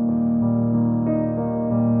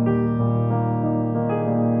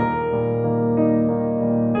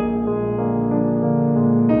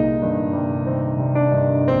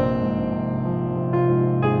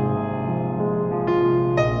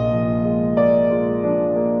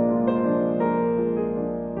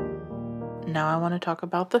 Now I want to talk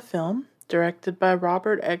about the film. Directed by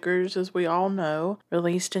Robert Eggers, as we all know,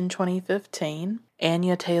 released in 2015.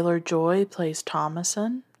 Anya Taylor-Joy plays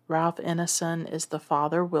Thomasin. Ralph Ineson is the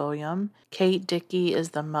father, William. Kate Dickie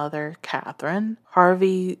is the mother, Catherine.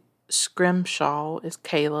 Harvey Scrimshaw is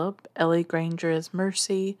Caleb. Ellie Granger is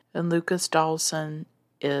Mercy. And Lucas Dawson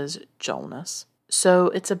is Jonas. So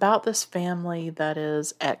it's about this family that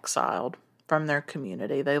is exiled from their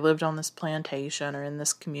community. They lived on this plantation or in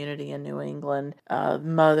this community in New England.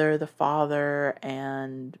 Mother, the father,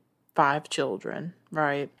 and 5 children,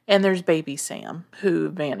 right? And there's baby Sam, who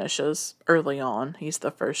vanishes early on. He's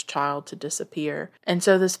the first child to disappear. And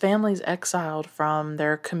so this family's exiled from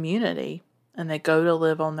their community, and they go to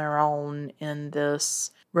live on their own in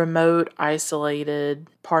this remote, isolated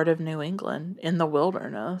part of New England in the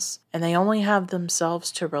wilderness. And they only have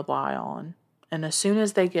themselves to rely on. And as soon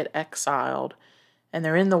as they get exiled and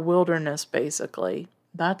they're in the wilderness, basically,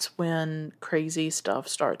 that's when crazy stuff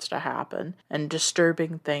starts to happen and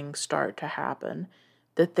disturbing things start to happen.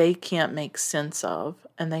 that they can't make sense of,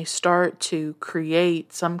 and they start to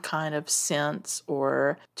create some kind of sense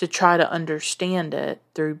or to try to understand it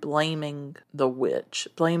through blaming a witch.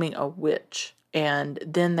 And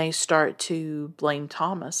then they start to blame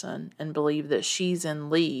Thomasin and believe that she's in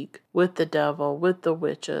league with the devil, with the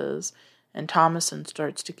witches, and Thomasin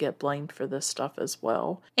starts to get blamed for this stuff as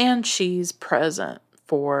well. And she's present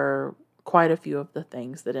for quite a few of the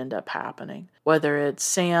things that end up happening, whether it's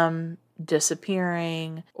Sam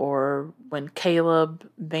disappearing or when Caleb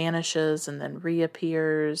vanishes and then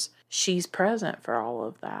reappears. She's present for all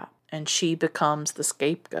of that, and she becomes the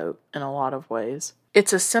scapegoat in a lot of ways.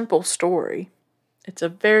 It's a simple story. It's a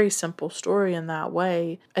very simple story in that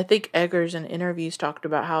way. I think Eggers in interviews talked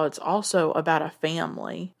about how it's also about a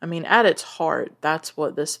family. I mean, at its heart, that's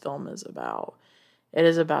what this film is about. It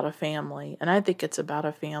is about a family, and I think it's about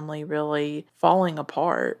a family really falling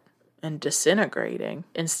apart and disintegrating.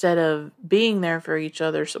 Instead of being there for each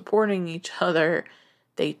other, supporting each other,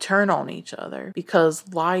 they turn on each other because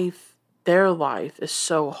their life is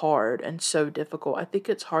so hard and so difficult. I think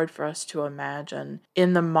it's hard for us to imagine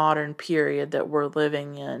in the modern period that we're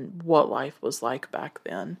living in what life was like back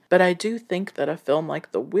then. But I do think that a film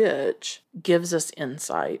like The Witch gives us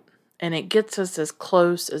insight, and it gets us as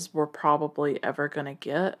close as we're probably ever going to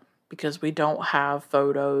get, because we don't have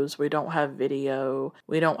photos, we don't have video,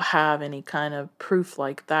 we don't have any kind of proof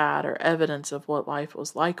like that or evidence of what life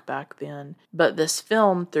was like back then. But this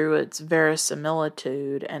film, through its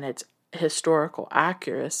verisimilitude and its historical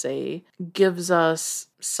accuracy, gives us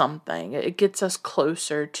something. It gets us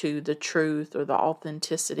closer to the truth or the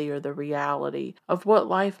authenticity or the reality of what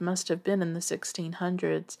life must have been in the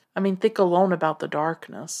 1600s. I mean, think alone about the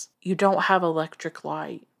darkness. You don't have electric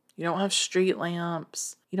light. You don't have street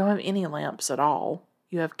lamps. You don't have any lamps at all.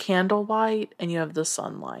 You have candlelight and you have the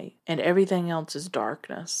sunlight, and everything else is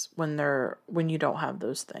darkness when you don't have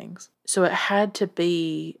those things. So it had to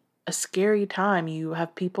be a scary time. You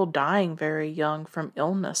have people dying very young from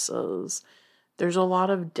illnesses. There's a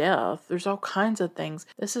lot of death. There's all kinds of things.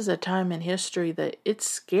 This is a time in history that it's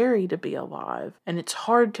scary to be alive, and it's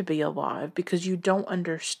hard to be alive because you don't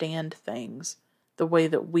understand things the way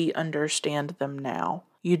that we understand them now.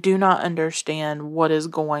 You do not understand what is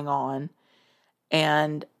going on,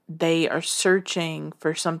 and they are searching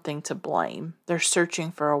for something to blame. They're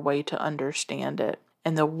searching for a way to understand it.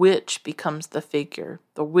 And the witch becomes the figure.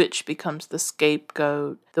 The witch becomes the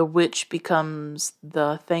scapegoat. The witch becomes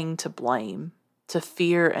the thing to blame, to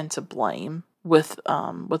fear and to blame with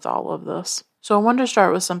all of this. So I wanted to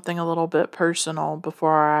start with something a little bit personal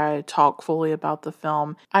before I talk fully about the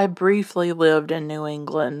film. I briefly lived in New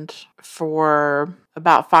England for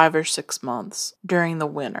about 5 or 6 months during the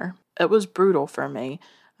winter. It was brutal for me.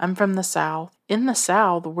 I'm from the South. In the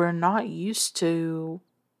South, we're not used to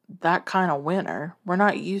that kind of winter. We're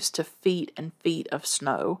not used to feet and feet of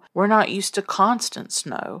snow. We're not used to constant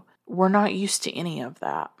snow. We're not used to any of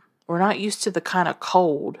that. We're not used to the kind of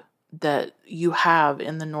cold that you have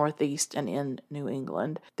in the Northeast and in New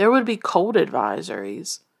England. There would be cold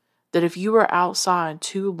advisories that if you were outside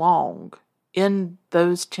too long in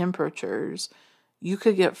those temperatures, you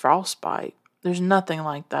could get frostbite. There's nothing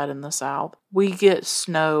like that in the South. We get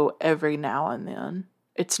snow every now and then.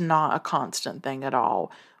 It's not a constant thing at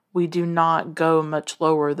all. We do not go much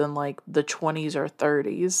lower than like the 20s or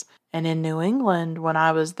 30s. And in New England, when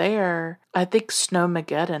I was there, I think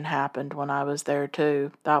Snowmageddon happened when I was there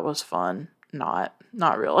too. That was fun. Not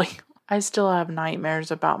really. I still have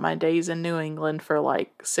nightmares about my days in New England for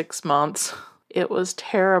like 6 months. It was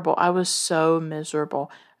terrible. I was so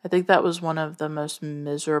miserable. I think that was one of the most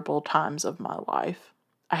miserable times of my life.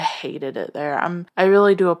 I hated it there. I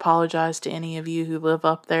really do apologize to any of you who live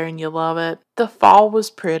up there and you love it. The fall was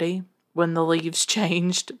pretty when the leaves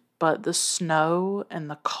changed, but the snow and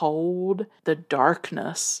the cold, the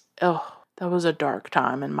darkness, that was a dark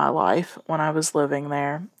time in my life when I was living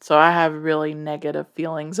there. So I have really negative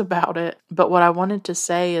feelings about it. But what I wanted to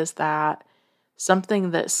say is that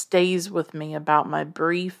something that stays with me about my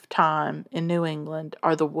brief time in New England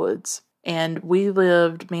are the woods. And me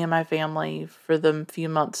and my family, for the few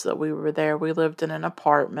months that we were there, we lived in an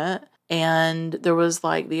apartment. And there was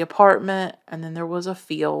like the apartment, and then there was a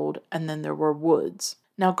field, and then there were woods.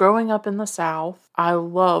 Now, growing up in the South, I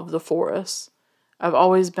love the forests. I've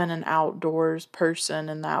always been an outdoors person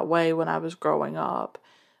in that way when I was growing up.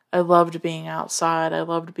 I loved being outside. I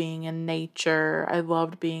loved being in nature. I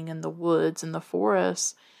loved being in the woods and the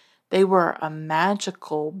forests. They were a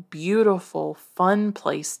magical, beautiful, fun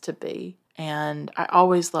place to be. And I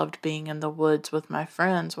always loved being in the woods with my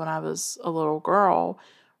friends when I was a little girl,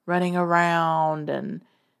 running around and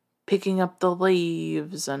picking up the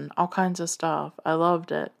leaves and all kinds of stuff. I loved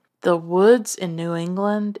it. The woods in New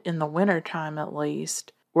England, in the wintertime at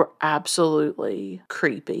least, were absolutely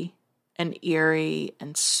creepy and eerie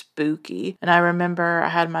and spooky. And I remember I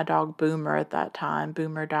had my dog Boomer at that time.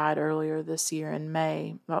 Boomer died earlier this year in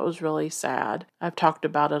May. That was really sad. I've talked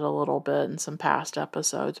about it a little bit in some past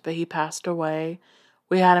episodes, but he passed away.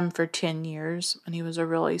 We had him for 10 years, and he was a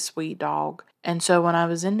really sweet dog. And so when I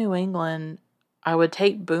was in New England, I would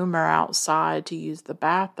take Boomer outside to use the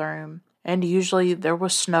bathroom, and usually there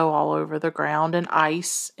was snow all over the ground and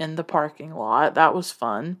ice in the parking lot. That was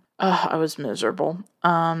fun. I was miserable.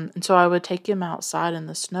 And so I would take him outside in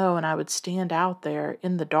the snow, and I would stand out there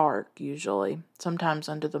in the dark, usually, sometimes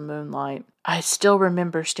under the moonlight. I still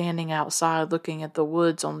remember standing outside looking at the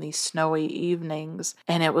woods on these snowy evenings,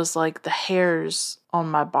 and it was like the hairs on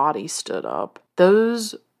my body stood up.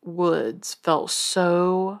 Those woods felt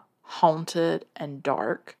so haunted and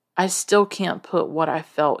dark. I still can't put what I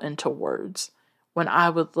felt into words when I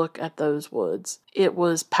would look at those woods. It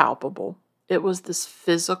was palpable. It was this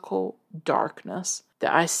physical darkness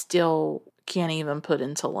that I still can't even put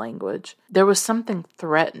into language. There was something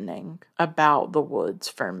threatening about the woods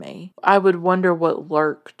for me. I would wonder what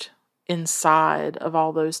lurked inside of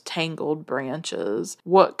all those tangled branches,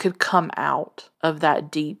 what could come out of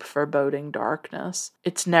that deep, foreboding darkness.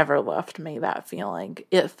 It's never left me, that feeling.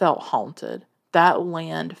 It felt haunted. That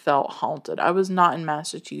land felt haunted. I was not in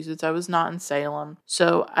Massachusetts. I was not in Salem.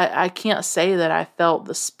 So I can't say that I felt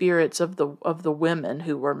the spirits of the women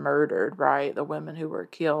who were murdered, right? The women who were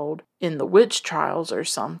killed in the witch trials or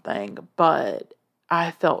something. But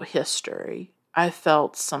I felt history. I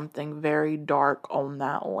felt something very dark on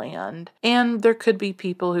that land. And there could be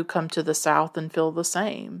people who come to the South and feel the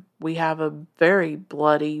same. We have a very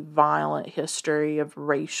bloody, violent history of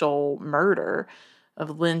racial murder,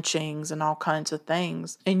 of lynchings and all kinds of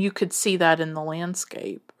things. And you could see that in the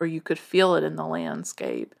landscape, or you could feel it in the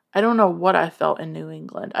landscape. I don't know what I felt in New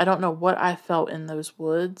England. I don't know what I felt in those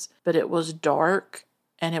woods, but it was dark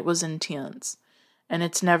and it was intense. And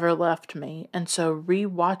it's never left me. And so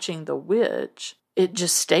rewatching The Witch, it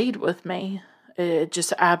just stayed with me. It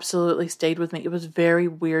just absolutely stayed with me. It was very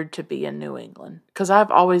weird to be in New England because I've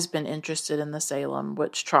always been interested in the Salem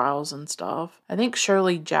witch trials and stuff. I think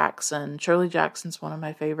Shirley Jackson's one of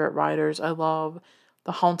my favorite writers. I love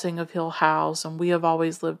The Haunting of Hill House, and We Have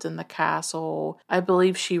Always Lived in the Castle. I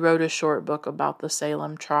believe she wrote a short book about the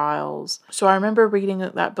Salem trials. So I remember reading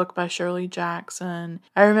that book by Shirley Jackson.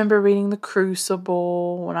 I remember reading The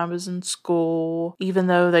Crucible when I was in school, even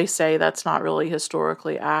though they say that's not really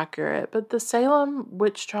historically accurate. But the Salem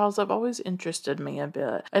witch trials have always interested me a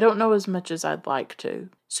bit. I don't know as much as I'd like to.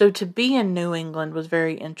 So to be in New England was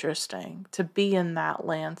very interesting. To be in that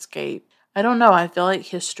landscape, I don't know. I feel like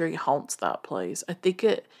history haunts that place. I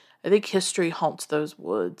think history haunts those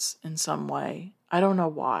woods in some way. I don't know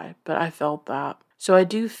why, but I felt that. So I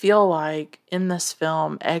do feel like in this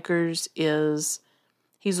film, Eggers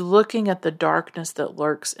he's looking at the darkness that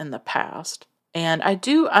lurks in the past. And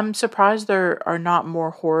I'm surprised there are not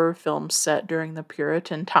more horror films set during the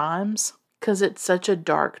Puritan times, because it's such a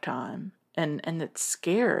dark time and it's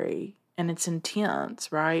scary and it's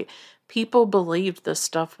intense, right? People believed this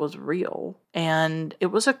stuff was real, and it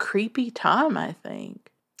was a creepy time, I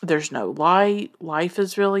think. There's no light. Life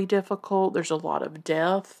is really difficult. There's a lot of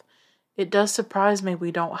death. It does surprise me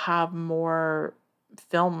we don't have more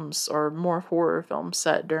films or more horror films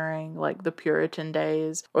set during like the Puritan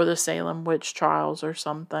days or the Salem witch trials or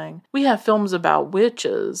something. We have films about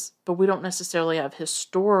witches, but we don't necessarily have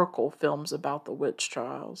historical films about the witch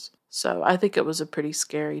trials. So I think it was a pretty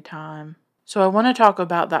scary time. So I want to talk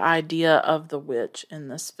about the idea of the witch in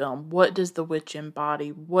this film. What does the witch embody?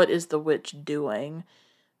 What is the witch doing?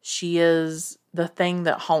 She is the thing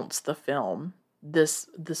that haunts the film. This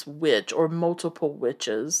witch or multiple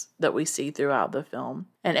witches that we see throughout the film.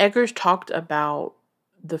 And Eggers talked about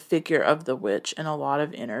the figure of the witch in a lot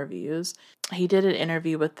of interviews. He did an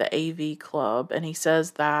interview with the AV Club, and he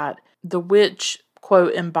says that the witch,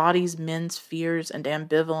 quote, embodies men's fears and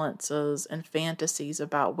ambivalences and fantasies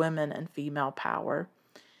about women and female power.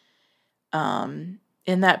 In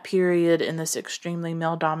that period, in this extremely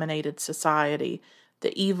male-dominated society,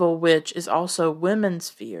 the evil witch is also women's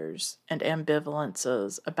fears and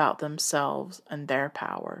ambivalences about themselves and their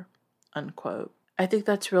power, unquote. I think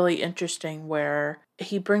that's really interesting where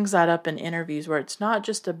he brings that up in interviews where it's not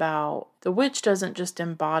just about, the witch doesn't just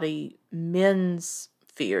embody men's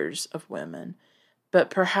fears of women, but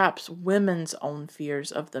perhaps women's own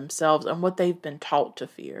fears of themselves and what they've been taught to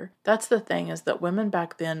fear. That's the thing, is that women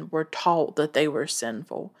back then were taught that they were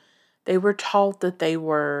sinful. They were taught that they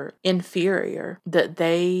were inferior, that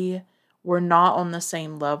they were not on the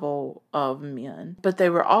same level of men. But they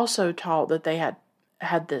were also taught that they had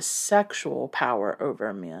this sexual power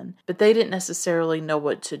over men, but they didn't necessarily know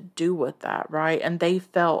what to do with that, right? And they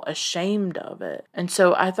felt ashamed of it. And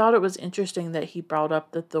so I thought it was interesting that he brought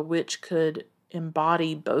up that the witch could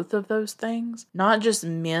embody both of those things, not just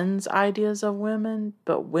men's ideas of women,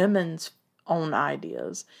 but women's own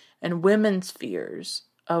ideas and women's fears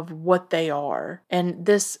of what they are. And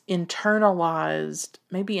this internalized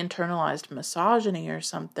misogyny or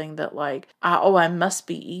something that like, I must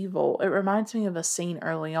be evil. It reminds me of a scene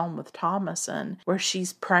early on with Thomasin where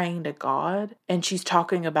she's praying to God and she's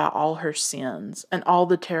talking about all her sins and all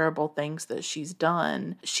the terrible things that she's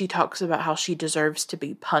done. She talks about how she deserves to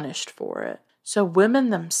be punished for it. So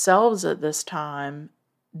women themselves at this time,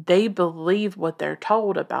 they believe what they're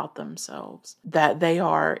told about themselves, that they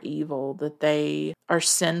are evil, that they are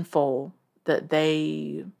sinful, that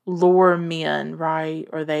they lure men, right?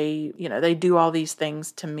 Or they do all these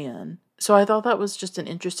things to men. So I thought that was just an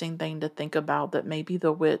interesting thing to think about, that maybe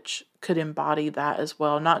the witch could embody that as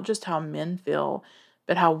well. Not just how men feel,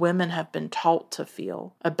 but how women have been taught to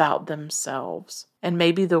feel about themselves. And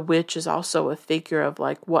maybe the witch is also a figure of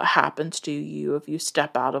like what happens to you if you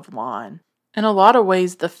step out of line. In a lot of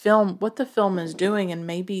ways, what the film is doing, and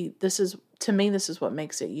maybe this is what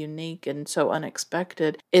makes it unique and so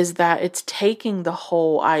unexpected, is that it's taking the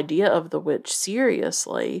whole idea of the witch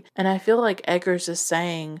seriously. And I feel like Eggers is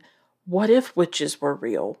saying, what if witches were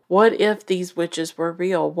real? What if these witches were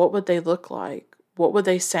real? What would they look like? What would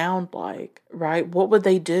they sound like, right? What would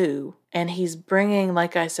they do? And he's bringing,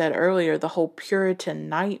 like I said earlier, the whole Puritan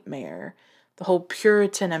nightmare, the whole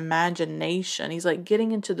Puritan imagination. He's like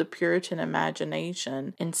getting into the Puritan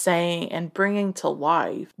imagination and saying and bringing to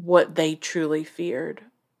life what they truly feared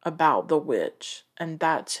about the witch. And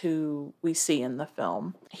that's who we see in the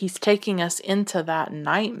film. He's taking us into that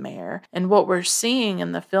nightmare. And what we're seeing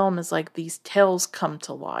in the film is like these tales come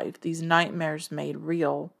to life, these nightmares made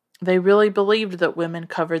real. They really believed that women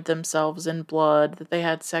covered themselves in blood, that they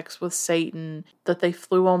had sex with Satan, that they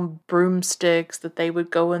flew on broomsticks, that they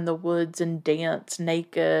would go in the woods and dance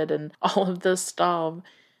naked and all of this stuff.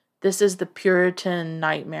 This is the Puritan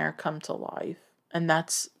nightmare come to life. And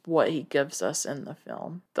that's what he gives us in the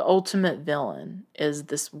film. The ultimate villain is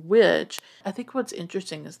this witch. I think what's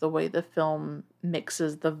interesting is the way the film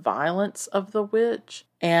mixes the violence of the witch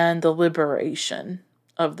and the liberation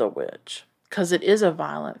of the witch. Because it is a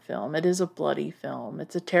violent film. It is a bloody film.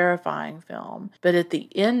 It's a terrifying film. But at the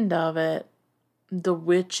end of it, the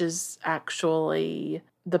witch is actually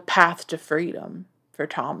the path to freedom for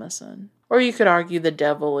Thomasin. Or you could argue the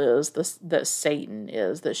devil is, that Satan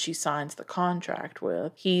is, that she signs the contract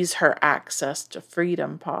with. He's her access to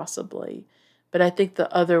freedom, possibly. But I think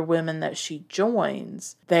the other women that she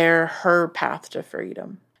joins, they're her path to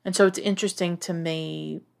freedom. And so it's interesting to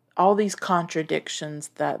me, all these contradictions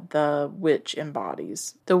that the witch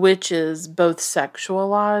embodies. The witch is both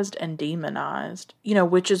sexualized and demonized.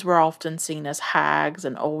 Witches were often seen as hags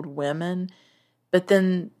and old women, but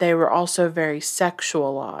then they were also very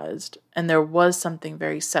sexualized, and there was something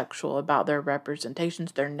very sexual about their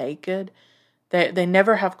representations. They're naked. They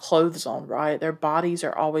never have clothes on, right? Their bodies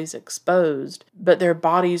are always exposed, but their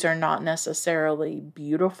bodies are not necessarily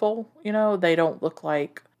beautiful. They don't look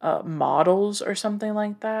like models or something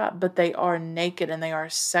like that, but they are naked and they are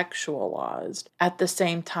sexualized at the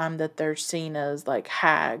same time that they're seen as like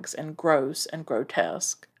hags and gross and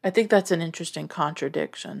grotesque. I think that's an interesting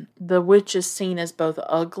contradiction. The witch is seen as both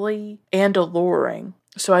ugly and alluring.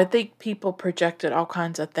 So I think people projected all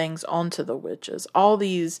kinds of things onto the witches, all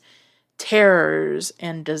these terrors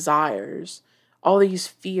and desires, all these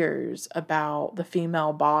fears about the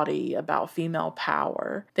female body, about female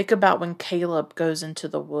power. Think about when Caleb goes into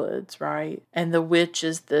the woods, right? And the witch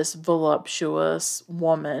is this voluptuous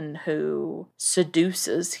woman who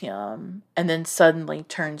seduces him and then suddenly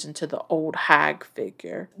turns into the old hag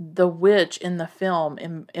figure. The witch in the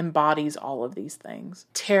film embodies all of these things.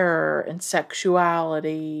 Terror and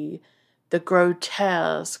sexuality, the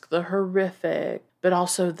grotesque, the horrific, but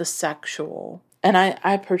also the sexual. And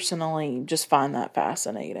I personally just find that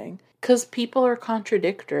fascinating. Because people are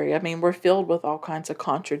contradictory. I mean, we're filled with all kinds of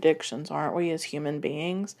contradictions, aren't we, as human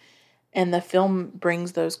beings? And the film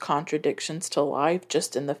brings those contradictions to life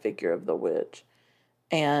just in the figure of the witch.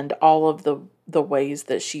 And all of the ways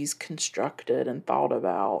that she's constructed and thought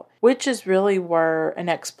about. Witches really were an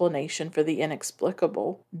explanation for the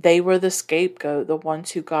inexplicable. They were the scapegoat, the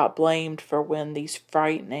ones who got blamed for when these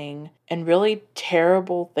frightening and really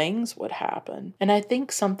terrible things would happen. And I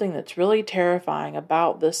think something that's really terrifying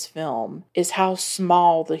about this film is how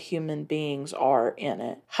small the human beings are in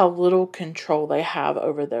it, how little control they have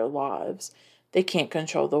over their lives. They can't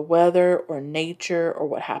control the weather or nature or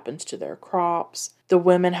what happens to their crops. The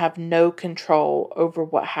women have no control over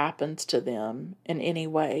what happens to them in any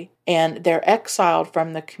way. And they're exiled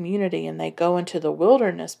from the community and they go into the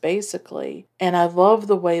wilderness, basically. And I love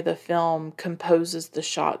the way the film composes the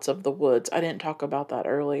shots of the woods. I didn't talk about that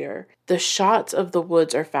earlier. The shots of the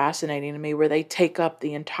woods are fascinating to me, where they take up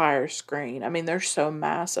the entire screen. I mean, they're so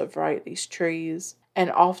massive, right? These trees. And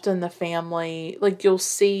often the family, like you'll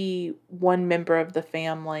see one member of the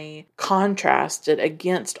family contrasted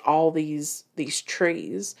against all these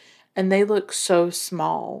trees. And they look so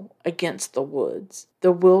small against the woods.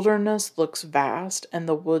 The wilderness looks vast and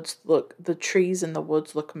the trees in the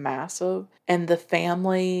woods look massive. And the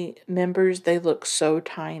family members, they look so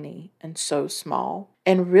tiny and so small.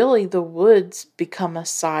 And really, the woods become a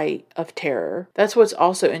site of terror. That's what's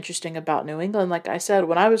also interesting about New England. Like I said,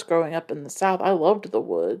 when I was growing up in the South, I loved the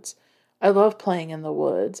woods. I loved playing in the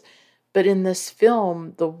woods. But in this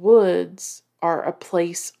film, the woods are a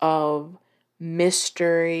place of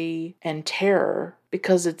mystery and terror,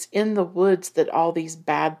 because it's in the woods that all these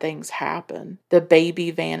bad things happen. The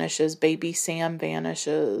baby vanishes, baby Sam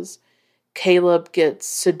vanishes. Caleb gets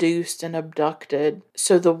seduced and abducted.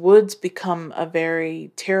 So the woods become a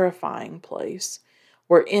very terrifying place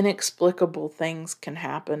where inexplicable things can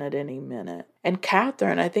happen at any minute. And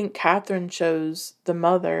Catherine, I think Catherine shows the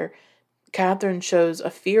mother, Catherine shows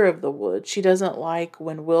a fear of the woods. She doesn't like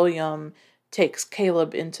when William takes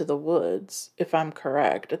Caleb into the woods, if I'm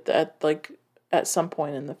correct, at some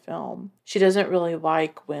point in the film. She doesn't really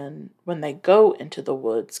like when they go into the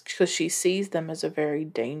woods, because she sees them as a very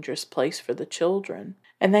dangerous place for the children.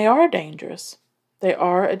 And they are dangerous. They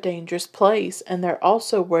are a dangerous place, and they're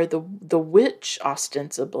also where the witch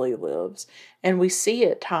ostensibly lives. And we see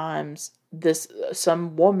at times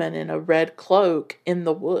some woman in a red cloak in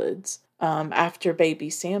the woods. After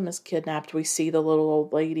baby Sam is kidnapped, we see the little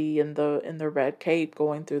old lady in the red cape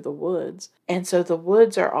going through the woods. And so the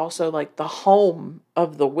woods are also like the home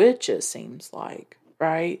of the witch, it seems like,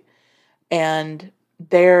 right? And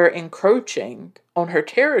they're encroaching on her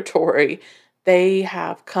territory. They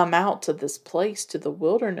have come out to this place, to the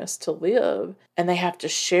wilderness, to live, and they have to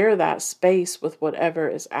share that space with whatever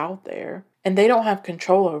is out there. And they don't have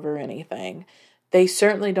control over anything. They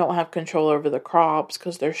certainly don't have control over the crops,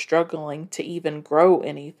 because they're struggling to even grow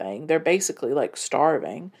anything. They're basically like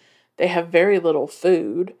starving. They have very little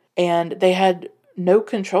food, and they had no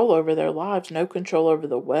control over their lives, no control over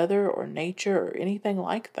the weather or nature or anything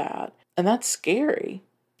like that. And that's scary.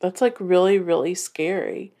 That's like really, really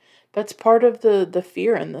scary. That's part of the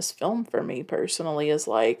fear in this film for me personally, is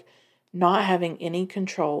like not having any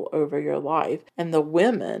control over your life. And the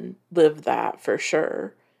women live that for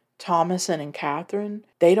sure. Thomasin and Catherine,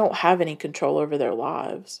 they don't have any control over their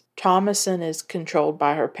lives. Thomasin is controlled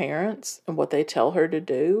by her parents and what they tell her to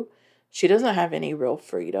do. She doesn't have any real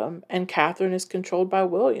freedom. And Catherine is controlled by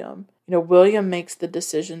William. William makes the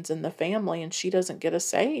decisions in the family and she doesn't get a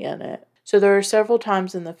say in it. So there are several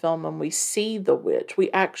times in the film when we see the witch,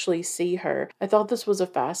 we actually see her. I thought this was a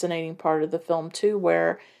fascinating part of the film too,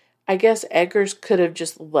 where I guess Eggers could have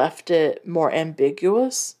just left it more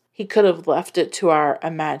ambiguous. He could have left it to our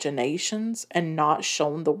imaginations and not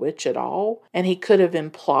shown the witch at all. And he could have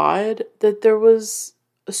implied that there was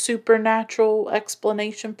a supernatural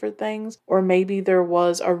explanation for things, or maybe there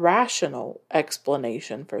was a rational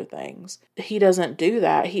explanation for things. He doesn't do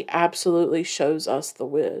that. He absolutely shows us the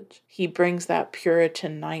witch. He brings that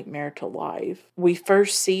Puritan nightmare to life. We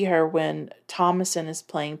first see her when Thomasin is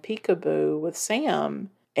playing peekaboo with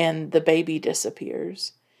Sam and the baby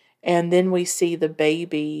disappears. And then we see the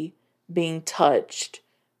baby being touched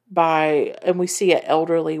and we see an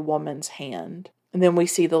elderly woman's hand. And then we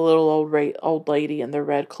see the little old lady in the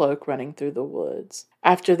red cloak running through the woods.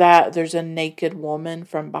 After that, there's a naked woman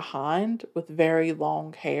from behind with very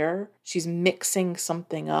long hair. She's mixing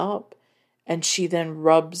something up, and she then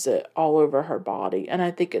rubs it all over her body. And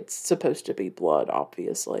I think it's supposed to be blood,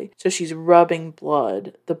 obviously. So she's rubbing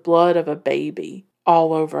blood, the blood of a baby,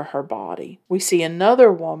 all over her body. We see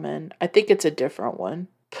another woman, I think it's a different one,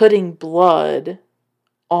 putting blood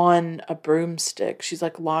on a broomstick. She's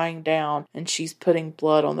like lying down and she's putting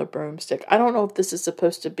blood on the broomstick. I don't know if this is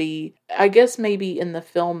supposed to be, I guess maybe in the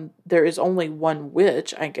film there is only one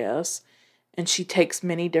witch, I guess. and she takes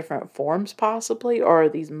many different forms possibly, or are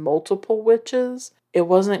these multiple witches? It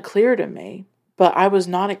wasn't clear to me. But I was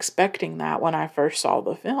not expecting that when I first saw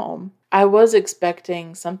the film. I was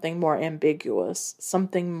expecting something more ambiguous,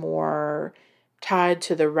 something more tied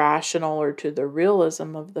to the rational or to the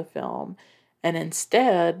realism of the film. And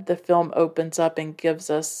instead, the film opens up and gives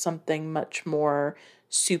us something much more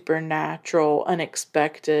supernatural,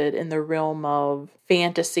 unexpected, in the realm of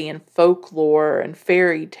fantasy and folklore and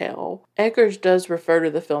fairy tale. Eggers does refer to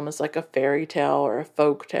the film as like a fairy tale or a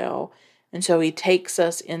folk tale. And so he takes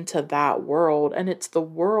us into that world, and it's the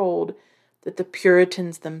world that the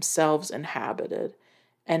Puritans themselves inhabited.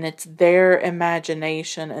 And it's their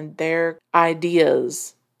imagination and their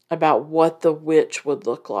ideas about what the witch would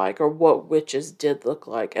look like, or what witches did look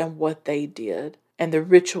like, and what they did, and the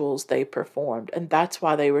rituals they performed. And that's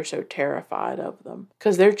why they were so terrified of them.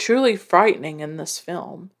 Because they're truly frightening in this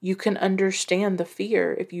film. You can understand the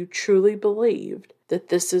fear if you truly believed that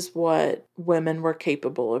this is what women were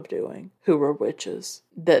capable of doing who were witches.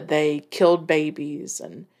 That they killed babies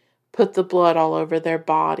and put the blood all over their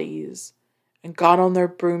bodies and got on their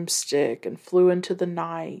broomstick and flew into the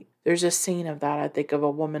night. There's a scene of that, I think, of a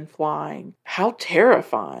woman flying. How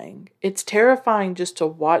terrifying. It's terrifying just to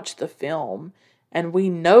watch the film, and we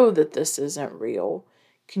know that this isn't real.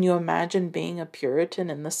 Can you imagine being a Puritan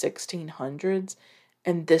in the 1600s,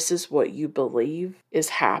 and this is what you believe is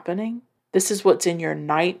happening? This is what's in your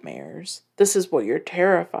nightmares. This is what you're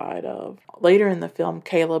terrified of. Later in the film,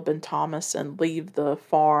 Caleb and Thomasin leave the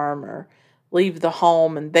farm or leave the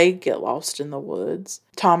home, and they get lost in the woods.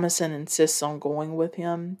 Thomasin insists on going with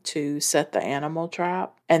him to set the animal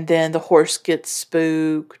trap. And then the horse gets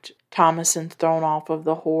spooked. Thomasin's thrown off of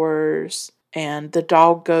the horse. And the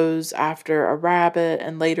dog goes after a rabbit,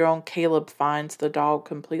 and later on Caleb finds the dog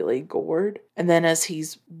completely gored. And then as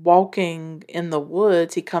he's walking in the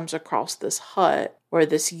woods, he comes across this hut where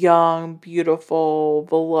this young, beautiful,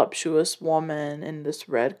 voluptuous woman in this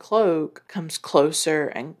red cloak comes closer,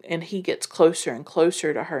 and he gets closer and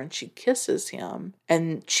closer to her, and she kisses him,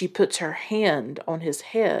 and she puts her hand on his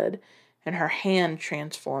head, and her hand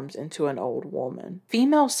transforms into an old woman.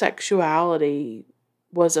 Female sexuality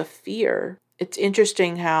was a fear. It's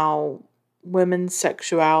interesting how women's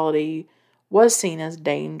sexuality was seen as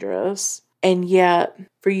dangerous, and yet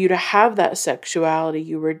for you to have that sexuality,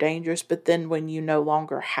 you were dangerous. But then when you no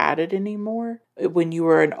longer had it anymore, when you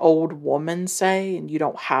were an old woman, say, and you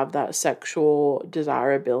don't have that sexual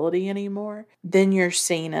desirability anymore, then you're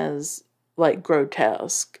seen as like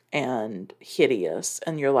grotesque and hideous,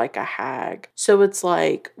 and you're like a hag. So it's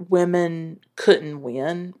like women couldn't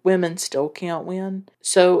win. Women still can't win.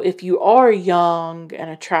 So if you are young and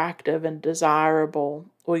attractive and desirable,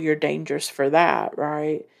 well, you're dangerous for that,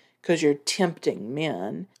 right? Because you're tempting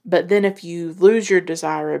men. But then if you lose your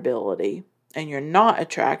desirability and you're not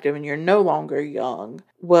attractive and you're no longer young,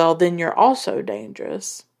 well, then you're also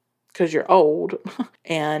dangerous. Because you're old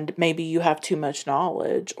and maybe you have too much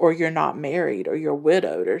knowledge, or you're not married, or you're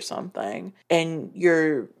widowed or something, and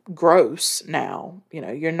you're gross now. You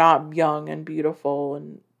know, you're not young and beautiful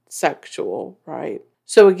and sexual, right?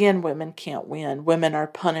 So again, women can't win. Women are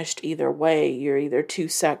punished either way. You're either too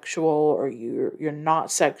sexual, or you're not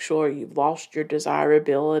sexual, or you've lost your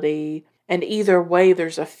desirability. And either way,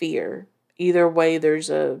 there's a fear. Either way, there's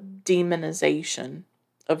a demonization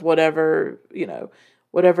of whatever,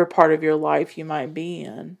 whatever part of your life you might be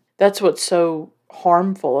in. That's what's so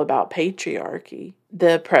harmful about patriarchy.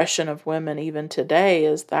 The oppression of women even today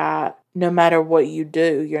is that no matter what you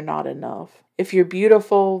do, you're not enough. If you're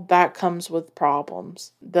beautiful, that comes with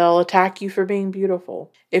problems. They'll attack you for being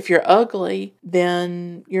beautiful. If you're ugly,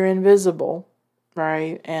 then you're invisible,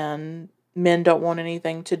 right? And men don't want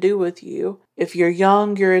anything to do with you. If you're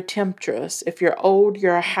young, you're a temptress. If you're old,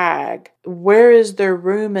 you're a hag. Where is there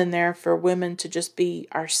room in there for women to just be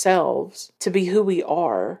ourselves, to be who we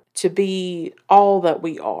are, to be all that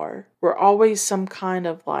we are? We're always some kind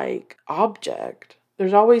of like object.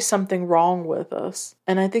 There's always something wrong with us.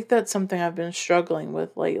 And I think that's something I've been struggling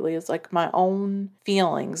with lately, is like my own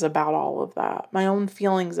feelings about all of that. My own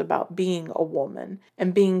feelings about being a woman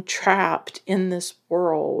and being trapped in this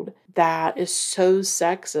world that is so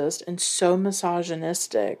sexist and so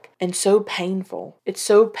misogynistic and so painful. It's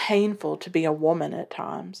so painful to be a woman at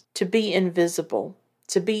times, to be invisible,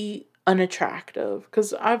 to be unattractive.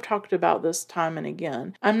 Because I've talked about this time and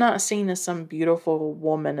again. I'm not seen as some beautiful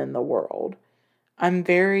woman in the world. I'm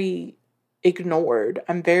very ignored.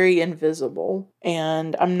 I'm very invisible.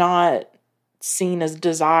 And I'm not seen as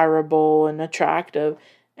desirable and attractive.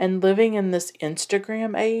 And living in this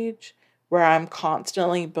Instagram age, where I'm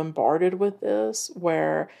constantly bombarded with this,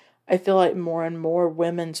 where I feel like more and more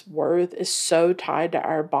women's worth is so tied to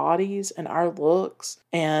our bodies and our looks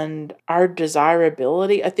and our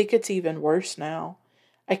desirability. I think it's even worse now.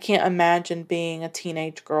 I can't imagine being a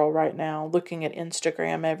teenage girl right now, looking at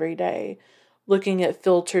Instagram every day, looking at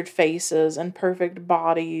filtered faces and perfect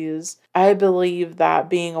bodies. I believe that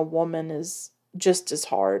being a woman is just as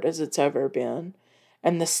hard as it's ever been.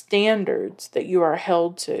 And the standards that you are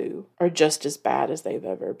held to are just as bad as they've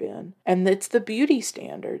ever been. And it's the beauty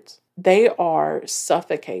standards. They are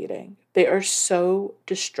suffocating. They are so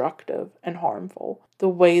destructive and harmful. The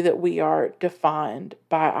way that we are defined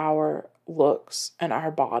by our looks and our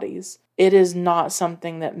bodies. It is not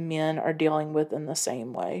something that men are dealing with in the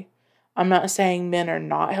same way. I'm not saying men are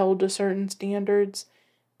not held to certain standards,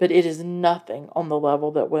 but it is nothing on the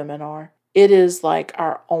level that women are. It is like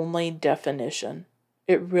our only definition.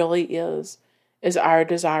 It really is our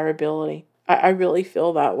desirability. I really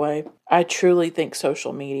feel that way. I truly think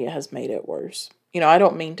social media has made it worse. I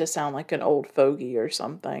don't mean to sound like an old fogey or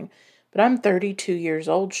something, but I'm 32 years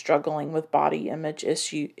old struggling with body image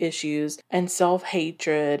issues and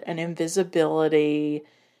self-hatred and invisibility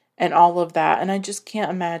and all of that. And I just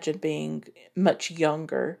can't imagine being much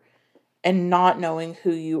younger and not knowing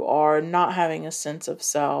who you are, not having a sense of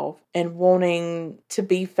self, and wanting to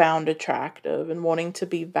be found attractive and wanting to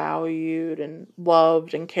be valued and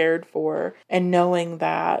loved and cared for, and knowing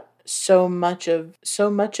that so much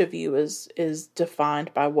of you is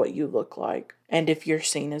defined by what you look like and if you're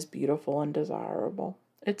seen as beautiful and desirable.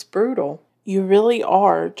 It's brutal. You really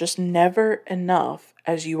are just never enough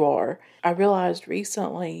as you are. I realized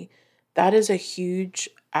recently that is a huge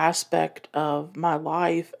aspect of my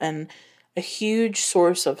life and a huge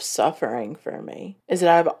source of suffering for me, is that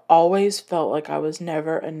I've always felt like I was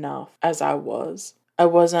never enough as I was. I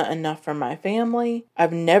wasn't enough for my family.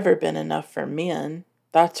 I've never been enough for men,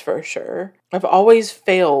 that's for sure. I've always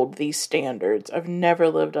failed these standards. I've never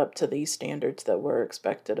lived up to these standards that were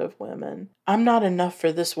expected of women. I'm not enough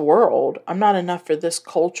for this world. I'm not enough for this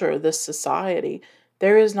culture, this society.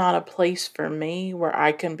 There is not a place for me where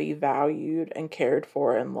I can be valued and cared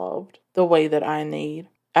for and loved the way that I need.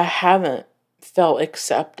 I haven't felt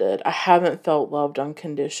accepted. I haven't felt loved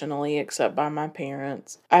unconditionally except by my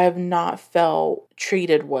parents. I have not felt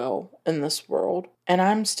treated well in this world. And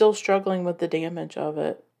I'm still struggling with the damage of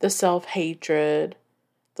it. The self-hatred,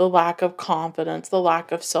 the lack of confidence, the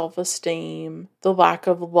lack of self-esteem, the lack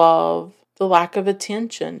of love, the lack of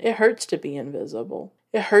attention. It hurts to be invisible.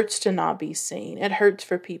 It hurts to not be seen. It hurts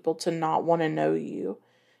for people to not want to know you.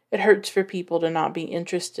 It hurts for people to not be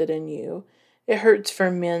interested in you. It hurts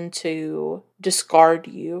for men to discard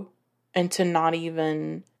you and to not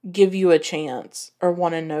even give you a chance or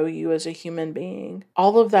want to know you as a human being.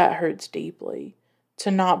 All of that hurts deeply.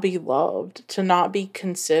 To not be loved, to not be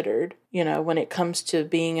considered, when it comes to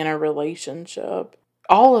being in a relationship.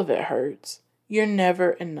 All of it hurts. You're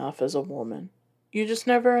never enough as a woman. You're just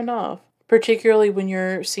never enough. Particularly when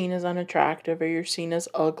you're seen as unattractive or you're seen as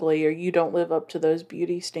ugly or you don't live up to those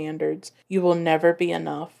beauty standards. You will never be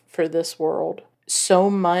enough for this world. So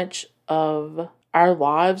much of our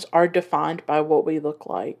lives are defined by what we look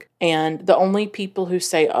like. And the only people who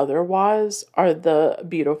say otherwise are the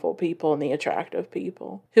beautiful people and the attractive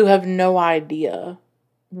people who have no idea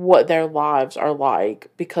what their lives are like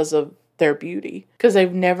because of their beauty. Because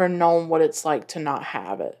they've never known what it's like to not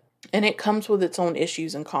have it. And it comes with its own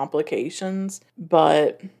issues and complications,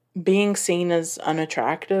 but being seen as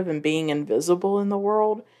unattractive and being invisible in the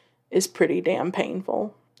world is pretty damn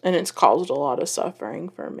painful. And it's caused a lot of suffering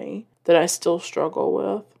for me that I still struggle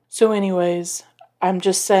with. So anyways, I'm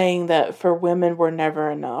just saying that for women, we're never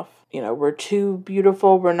enough. We're too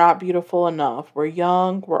beautiful, we're not beautiful enough. We're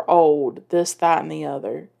young, we're old, this, that, and the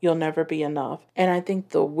other. You'll never be enough. And I think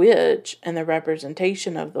the witch and the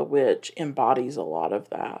representation of the witch embodies a lot of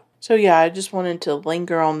that. So yeah, I just wanted to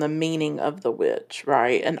linger on the meaning of the witch,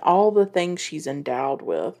 right? And all the things she's endowed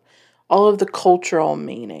with. All of the cultural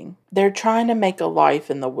meaning. They're trying to make a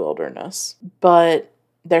life in the wilderness, but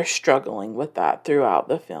they're struggling with that throughout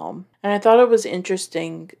the film. And I thought it was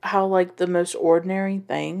interesting how the most ordinary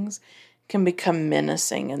things can become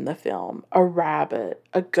menacing in the film. A rabbit,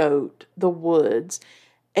 a goat, the woods.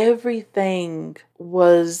 Everything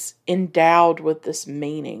was endowed with this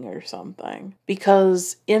meaning or something.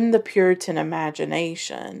 Because in the Puritan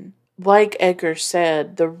imagination, like Edgar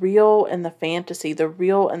said, the real and the fantasy, the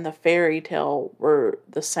real and the fairy tale were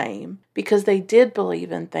the same. Because they did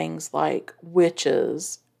believe in things like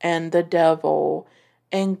witches and the devil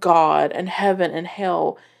and God and heaven and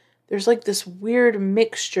hell. There's this weird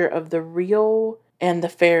mixture of the real and the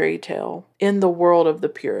fairy tale in the world of the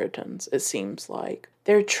Puritans, it seems like.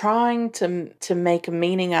 They're trying to make a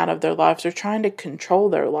meaning out of their lives. They're trying to control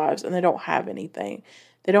their lives, and they don't have anything.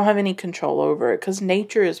 They don't have any control over it because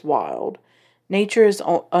nature is wild. Nature is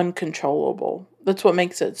uncontrollable. That's what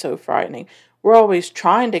makes it so frightening. We're always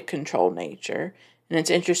trying to control nature. And it's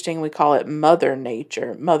interesting, we call it Mother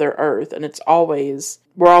Nature, Mother Earth, and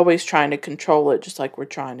we're always trying to control it just like we're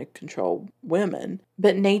trying to control women.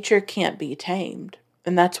 But nature can't be tamed.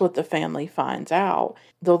 And that's what the family finds out.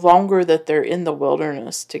 The longer that they're in the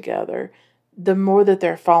wilderness together, the more that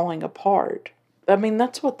they're falling apart. I mean,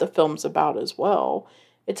 that's what the film's about as well.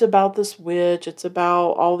 It's about this witch, it's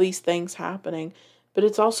about all these things happening, but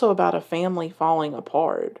it's also about a family falling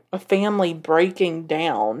apart, a family breaking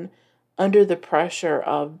down under the pressure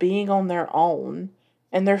of being on their own,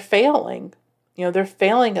 and they're failing. They're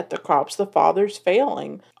failing at the crops. The father's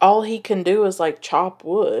failing. All he can do is chop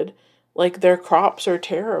wood. Their crops are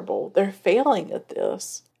terrible. They're failing at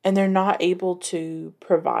this. And they're not able to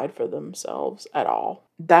provide for themselves at all.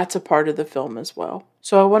 That's a part of the film as well.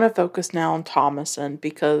 So I want to focus now on Thomasin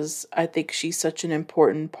because I think she's such an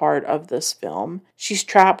important part of this film. She's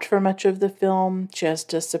trapped for much of the film. She has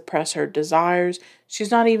to suppress her desires. She's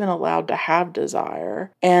not even allowed to have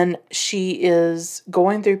desire. And she is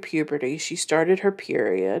going through puberty. She started her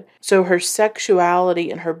period. So her sexuality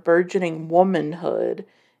and her burgeoning womanhood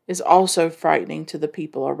is also frightening to the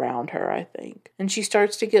people around her, I think. And she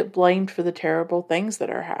starts to get blamed for the terrible things that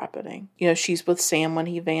are happening. She's with Sam when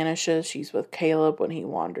he vanishes. She's with Caleb when he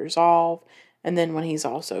wanders off. And then when he's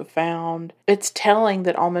also found. It's telling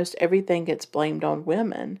that almost everything gets blamed on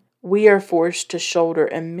women. We are forced to shoulder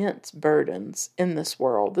immense burdens in this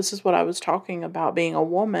world. This is what I was talking about, being a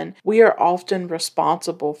woman. We are often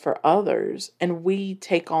responsible for others, and we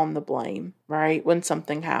take on the blame, right, when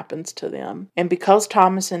something happens to them. And because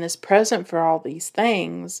Thomasin is present for all these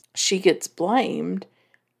things, she gets blamed.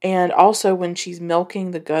 And also when she's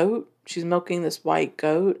milking the goat, she's milking this white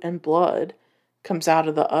goat, and blood comes out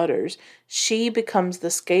of the udders. She becomes the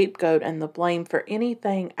scapegoat and the blame for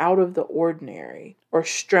anything out of the ordinary or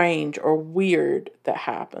strange or weird that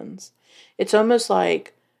happens. It's almost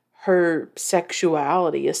like her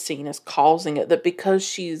sexuality is seen as causing it, that because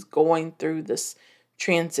she's going through this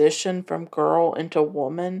transition from girl into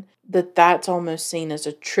woman, that's almost seen as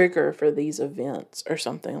a trigger for these events or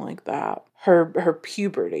something like that. Her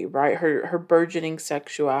puberty, right? Her burgeoning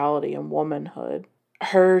sexuality and womanhood.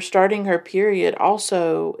 Her starting her period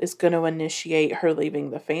also is going to initiate her leaving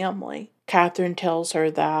the family. Catherine tells her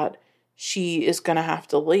that she is going to have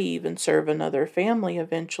to leave and serve another family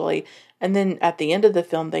eventually. And then at the end of the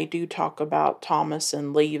film, they do talk about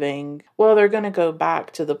Thomasin leaving. Well, they're going to go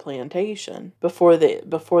back to the plantation before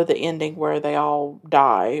the ending where they all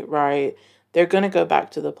die, right? They're going to go back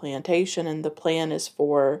to the plantation, and the plan is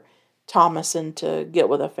for Thomasin to get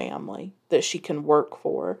with a family that she can work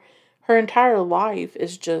for. Her entire life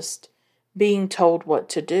is just being told what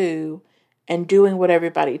to do and doing what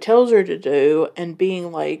everybody tells her to do and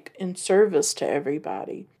being in service to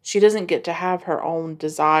everybody. She doesn't get to have her own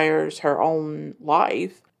desires, her own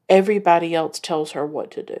life. Everybody else tells her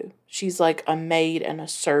what to do. She's like a maid and a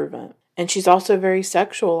servant. And she's also very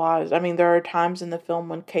sexualized. I mean, there are times in the film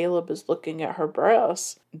when Caleb is looking at her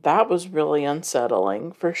breasts. That was really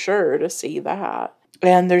unsettling, for sure, to see that.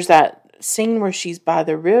 And there's that scene where she's by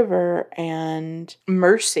the river and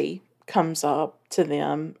Mercy comes up to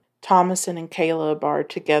them. Thomasin and Caleb are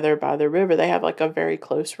together by the river. They have a very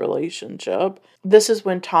close relationship. This is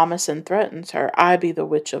when Thomasin threatens her, "I be the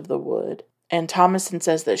witch of the wood." And Thomasin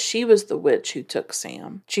says that she was the witch who took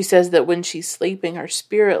Sam. She says that when she's sleeping, her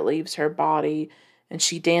spirit leaves her body and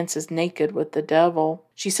she dances naked with the devil.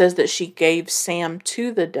 She says that she gave Sam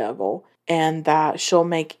to the devil and that she'll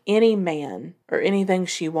make any man or anything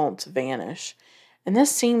she wants vanish. And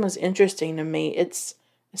this scene was interesting to me. It's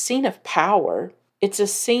a scene of power. It's a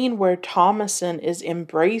scene where Thomasin is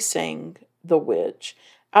embracing the witch.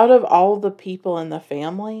 Out of all the people in the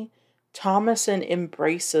family, Thomasin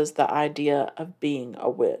embraces the idea of being a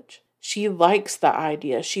witch. She likes the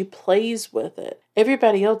idea. She plays with it.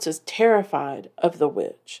 Everybody else is terrified of the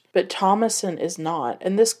witch, but Thomasin is not.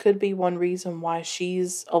 And this could be one reason why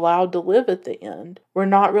she's allowed to live at the end. We're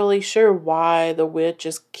not really sure why the witch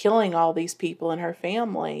is killing all these people in her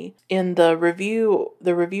family. In the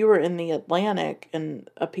reviewer in the Atlantic, in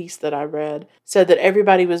a piece that I read, said that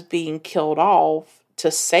everybody was being killed off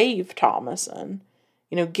to save Thomasin.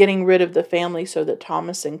 Getting rid of the family so that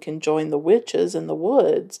Thomasin can join the witches in the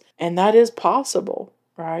woods. And that is possible,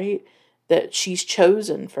 right? That she's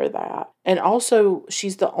chosen for that. And also,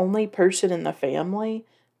 she's the only person in the family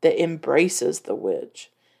that embraces the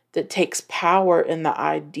witch. that takes power in the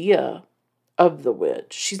idea of the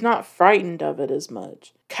witch. She's not frightened of it as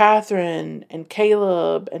much. Catherine and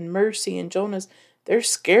Caleb and Mercy and Jonas, they're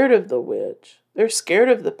scared of the witch. They're scared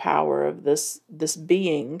of the power of this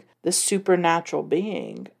being, this supernatural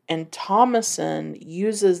being. And Thomasin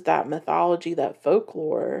uses that mythology, that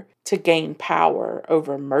folklore, to gain power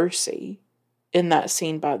over Mercy in that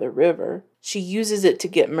scene by the river. She uses it to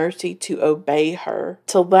get Mercy to obey her,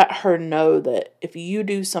 to let her know that if you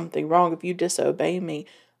do something wrong, if you disobey me,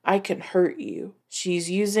 I can hurt you. She's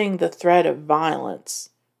using the threat of violence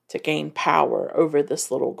to gain power over this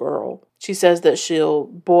little girl. She says that she'll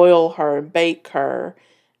boil her and bake her,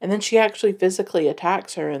 and then she actually physically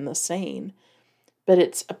attacks her in the scene. But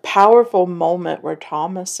it's a powerful moment where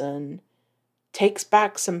Thomasin takes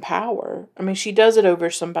back some power. I mean, she does it over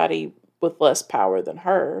somebody with less power than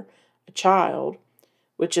her, a child,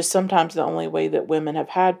 which is sometimes the only way that women have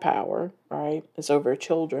had power, right, is over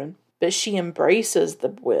children. But she embraces the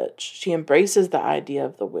witch. She embraces the idea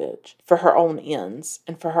of the witch for her own ends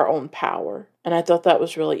and for her own power. And I thought that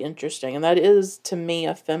was really interesting. And that is, to me,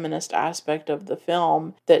 a feminist aspect of the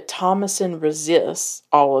film, that Thomasin resists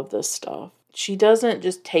all of this stuff. She doesn't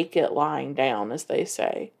just take it lying down, as they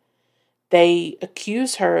say. They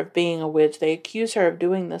accuse her of being a witch. They accuse her of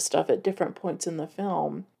doing this stuff at different points in the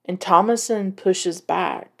film. And Thomasin pushes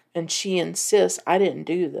back, and she insists, I didn't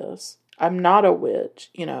do this. I'm not a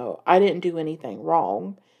witch, I didn't do anything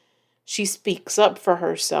wrong. She speaks up for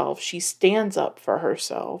herself. She stands up for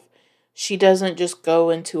herself. She doesn't just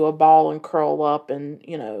go into a ball and curl up and,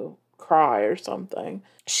 cry or something.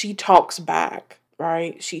 She talks back,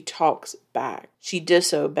 right? She talks back. She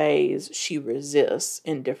disobeys. She resists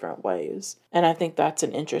in different ways. And I think that's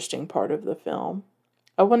an interesting part of the film.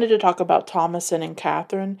 I wanted to talk about Thomasin and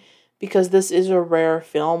Catherine because this is a rare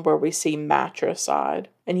film where we see matricide.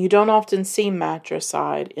 And you don't often see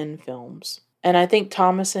matricide in films. And I think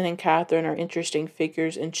Thomasin and Catherine are interesting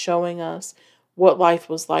figures in showing us what life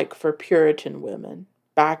was like for Puritan women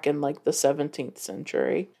back in the 17th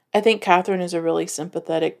century. I think Catherine is a really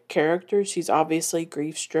sympathetic character. She's obviously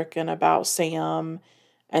grief-stricken about Sam.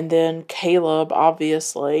 And then Caleb,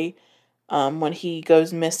 obviously, when he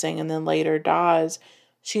goes missing and then later dies,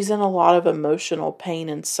 she's in a lot of emotional pain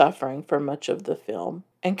and suffering for much of the film.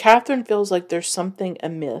 And Catherine feels like there's something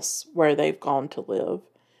amiss where they've gone to live,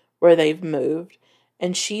 where they've moved.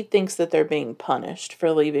 And she thinks that they're being punished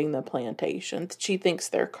for leaving the plantation. She thinks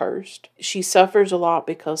they're cursed. She suffers a lot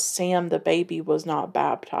because Sam, the baby, was not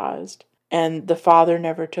baptized. And the father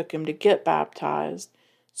never took him to get baptized.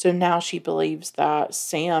 So now she believes that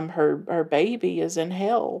Sam, her baby, is in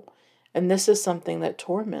hell. And this is something that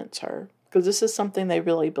torments her, because this is something they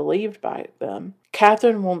really believed back then.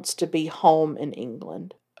 Catherine wants to be home in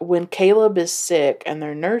England. When Caleb is sick and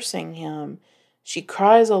they're nursing him, she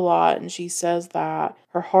cries a lot, and she says that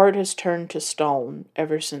her heart has turned to stone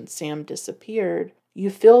ever since Sam disappeared. You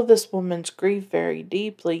feel this woman's grief very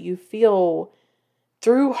deeply. You feel,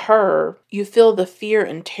 through her, you feel the fear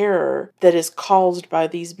and terror that is caused by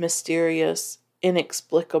these mysterious,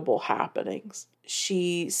 inexplicable happenings.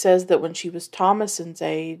 She says that when she was Thomasin's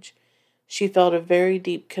age, she felt a very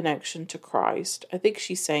deep connection to Christ. I think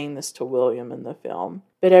she's saying this to William in the film.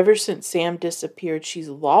 But ever since Sam disappeared, she's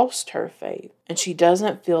lost her faith. And she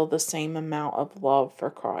doesn't feel the same amount of love for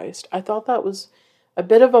Christ. I thought that was a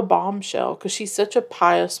bit of a bombshell, because she's such a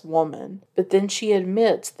pious woman. But then she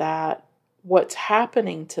admits that what's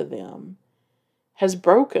happening to them has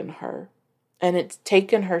broken her. And it's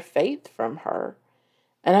taken her faith from her.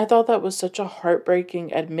 And I thought that was such a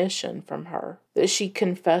heartbreaking admission from her, that she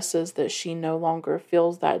confesses that she no longer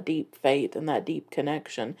feels that deep faith and that deep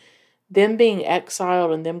connection. Them being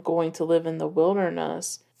exiled and them going to live in the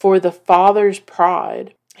wilderness for the father's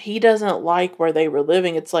pride. He doesn't like where they were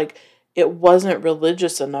living. It's like it wasn't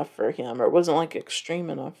religious enough for him, or it wasn't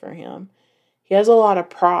extreme enough for him. He has a lot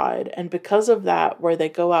of pride, and because of that, where they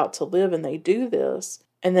go out to live and they do this,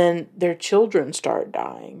 and then their children start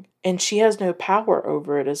dying. And she has no power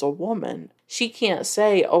over it as a woman. She can't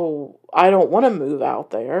say, oh, I don't want to move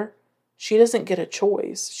out there. She doesn't get a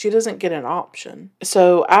choice. She doesn't get an option.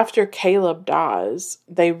 So after Caleb dies,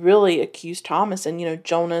 they really accuse Thomas. And,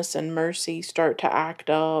 Jonas and Mercy start to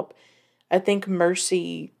act up. I think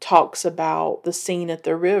Mercy talks about the scene at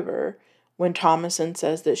the river when Thomasin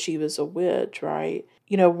says that she was a witch, right?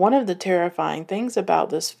 One of the terrifying things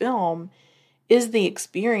about this film is the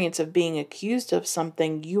experience of being accused of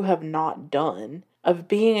something you have not done, of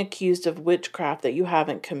being accused of witchcraft that you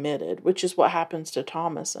haven't committed, which is what happens to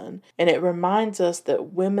Thomasin. And it reminds us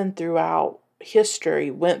that women throughout history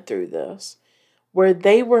went through this, where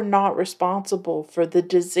they were not responsible for the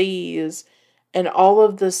disease and all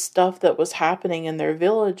of this stuff that was happening in their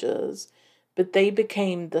villages, but they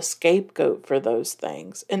became the scapegoat for those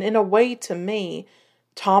things. And in a way, to me,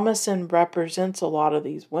 Thomasin represents a lot of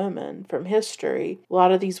these women from history, a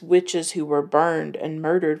lot of these witches who were burned and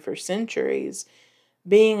murdered for centuries,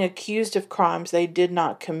 being accused of crimes they did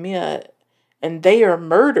not commit, and they are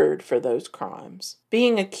murdered for those crimes.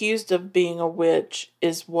 Being accused of being a witch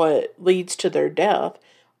is what leads to their death.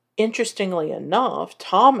 Interestingly enough,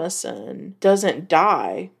 Thomasin doesn't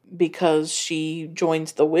die because she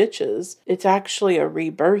joins the witches. It's actually a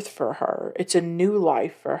rebirth for her. It's a new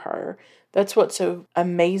life for her. That's what's so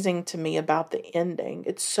amazing to me about the ending.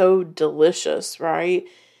 It's so delicious, right?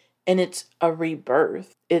 And it's a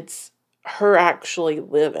rebirth. It's her actually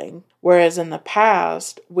living. Whereas in the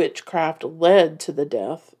past, witchcraft led to the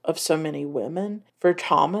death of so many women. For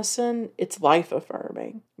Thomasin, it's life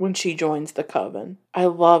affirming when she joins the coven. I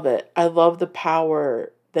love it. I love the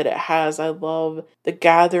power that it has. I love the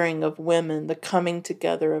gathering of women, the coming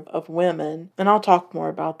together of women. And I'll talk more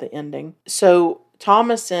about the ending. So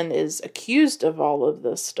Thomasin is accused of all of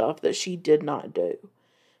this stuff that she did not do.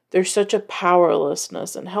 There's such a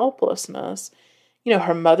powerlessness and helplessness. You know,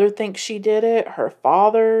 her mother thinks she did it. Her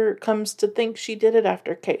father comes to think she did it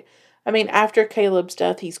after Caleb's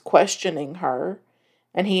death, he's questioning her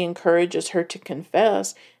and he encourages her to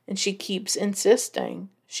confess, and she keeps insisting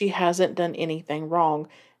she hasn't done anything wrong,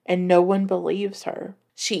 and no one believes her.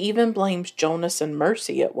 She even blames Jonas and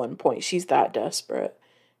Mercy at one point. She's that desperate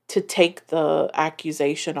to take the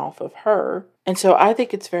accusation off of her. And so I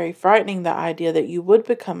think it's very frightening, the idea that you would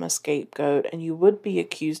become a scapegoat and you would be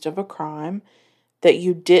accused of a crime that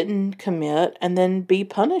you didn't commit and then be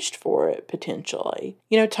punished for it, potentially.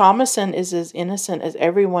 You know, Thomasin is as innocent as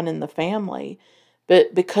everyone in the family,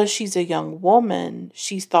 but because she's a young woman,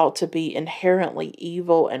 she's thought to be inherently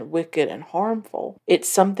evil and wicked and harmful. It's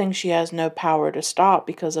something she has no power to stop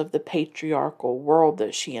because of the patriarchal world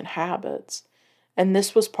that she inhabits. And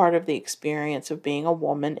this was part of the experience of being a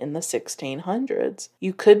woman in the 1600s.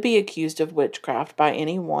 You could be accused of witchcraft by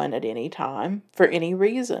anyone at any time, for any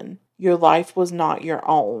reason. Your life was not your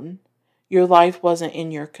own. Your life wasn't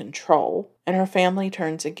in your control. And her family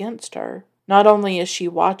turns against her. Not only is she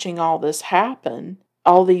watching all this happen,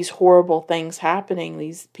 all these horrible things happening,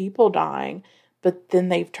 these people dying, but then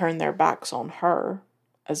they've turned their backs on her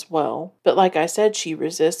as well. But like I said, she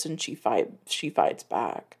resists and she fights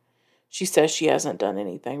back. She says she hasn't done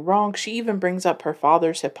anything wrong. She even brings up her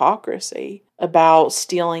father's hypocrisy about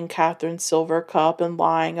stealing Catherine's silver cup and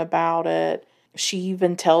lying about it. She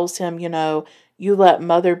even tells him, you let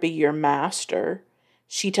mother be your master.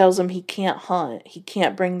 She tells him he can't hunt. He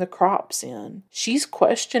can't bring the crops in. She's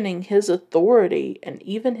questioning his authority and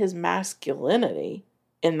even his masculinity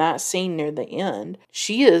in that scene near the end.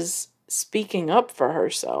 She is speaking up for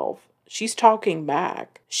herself. She's talking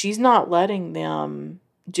back. She's not letting them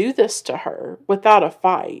do this to her without a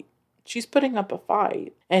fight. She's putting up a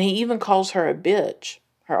fight. And he even calls her a bitch.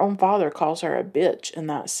 Her own father calls her a bitch in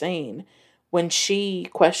that scene when she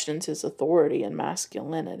questions his authority and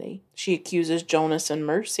masculinity. She accuses Jonas and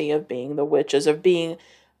Mercy of being the witches,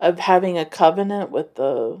 of having a covenant with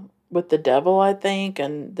the devil, I think,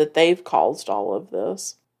 and that they've caused all of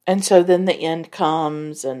this. And so then the end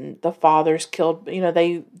comes and the father's killed.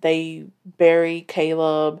 They bury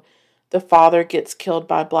Caleb. The father gets killed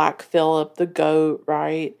by Black Phillip, the goat,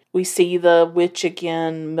 right? We see the witch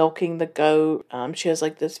again milking the goat. She has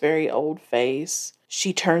like this very old face.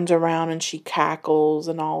 She turns around and she cackles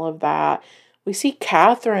and all of that. We see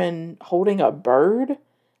Catherine holding a bird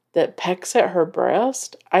that pecks at her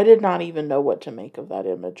breast. I did not even know what to make of that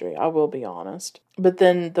imagery, I will be honest. But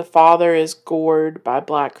then the father is gored by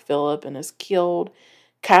Black Phillip and is killed.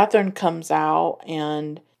 Catherine comes out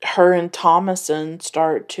and her and Thomasin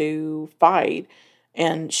start to fight.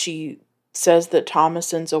 And she says that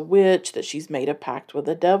Thomasin's a witch, that she's made a pact with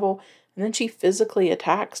the devil. And then she physically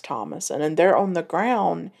attacks Thomasin. And they're on the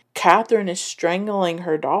ground. Catherine is strangling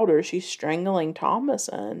her daughter. She's strangling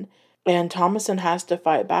Thomasin. And Thomasin has to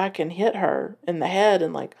fight back and hit her in the head.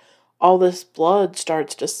 And like all this blood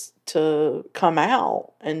starts to come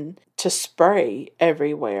out and to spray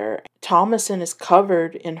everywhere. Thomasin is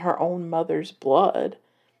covered in her own mother's blood.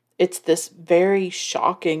 It's this very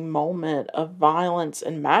shocking moment of violence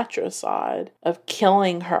and matricide, of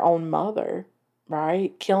killing her own mother,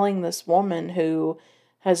 right? Killing this woman who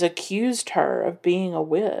has accused her of being a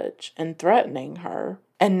witch and threatening her.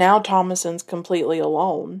 And now Thomasin's completely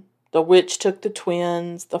alone. The witch took the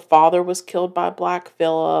twins. The father was killed by Black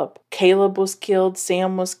Phillip. Caleb was killed.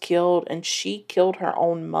 Sam was killed. And she killed her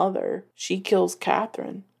own mother. She kills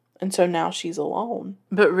Catherine. And so now she's alone.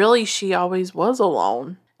 But really, she always was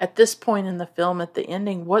alone. At this point in the film, at the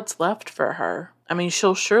ending, what's left for her? I mean,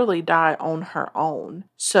 she'll surely die on her own.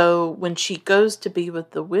 So when she goes to be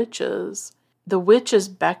with the witches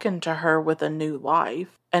beckon to her with a new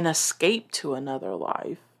life, an escape to another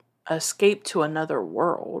life, escape to another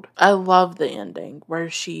world. I love the ending where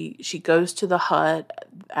she goes to the hut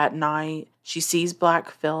at night. She sees Black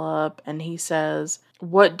Phillip and he says,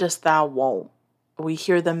 "What dost thou want?" We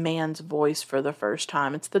hear the man's voice for the first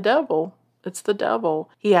time. It's the devil. It's the devil.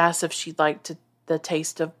 He asks if she'd like the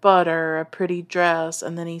taste of butter, a pretty dress,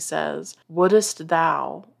 and then he says, "Wouldst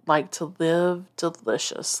thou like to live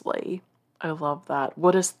deliciously?" I love that.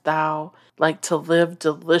 Wouldst thou like to live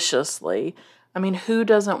deliciously? I mean, who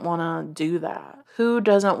doesn't want to do that? Who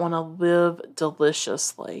doesn't want to live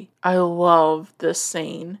deliciously? I love this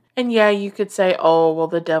scene. And yeah, you could say, oh, well,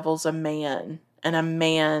 the devil's a man, and a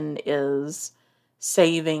man is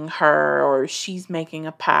saving her, or she's making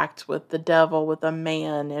a pact with the devil, with a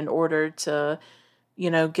man, in order to,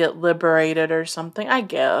 get liberated or something, I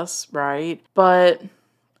guess, right? But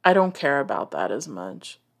I don't care about that as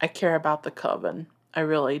much. I care about the coven. I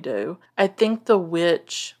really do. I think the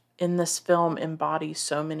witch in this film embodies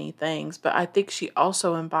so many things, but I think she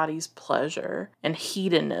also embodies pleasure and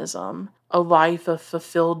hedonism, a life of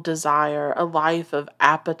fulfilled desire, a life of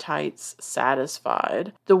appetites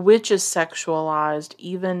satisfied. The witch is sexualized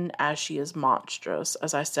even as she is monstrous,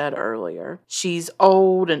 as I said earlier. She's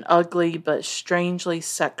old and ugly, but strangely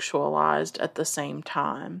sexualized at the same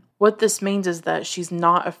time. What this means is that she's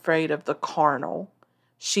not afraid of the carnal.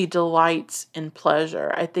 She delights in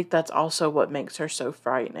pleasure. I think that's also what makes her so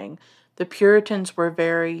frightening. The Puritans were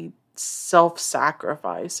very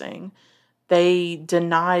self-sacrificing. They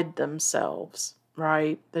denied themselves,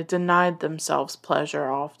 right? They denied themselves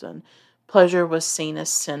pleasure often. Pleasure was seen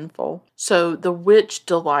as sinful. So the witch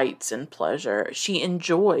delights in pleasure. She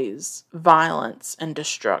enjoys violence and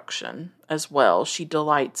destruction as well. She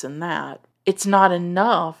delights in that. It's not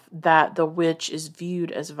enough that the witch is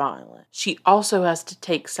viewed as violent. She also has to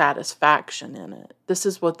take satisfaction in it. This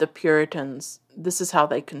is what the Puritans, this is how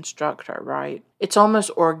they construct her, right? It's almost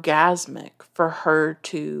orgasmic for her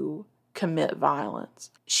to commit violence.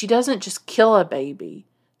 She doesn't just kill a baby.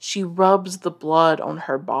 She rubs the blood on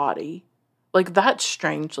her body. Like, that's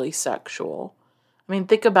strangely sexual. I mean,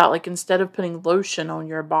 think about, instead of putting lotion on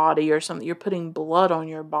your body or something, you're putting blood on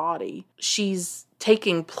your body. She's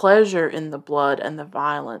taking pleasure in the blood and the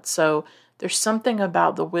violence. So there's something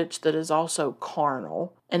about the witch that is also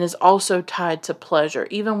carnal and is also tied to pleasure.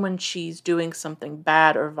 Even when she's doing something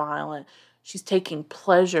bad or violent, she's taking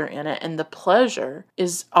pleasure in it. And the pleasure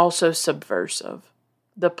is also subversive.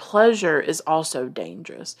 The pleasure is also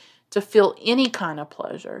dangerous. To feel any kind of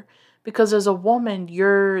pleasure. Because as a woman,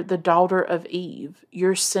 you're the daughter of Eve.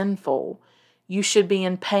 You're sinful. You should be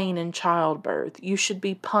in pain in childbirth. You should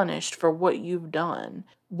be punished for what you've done.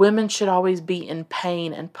 Women should always be in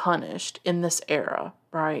pain and punished in this era,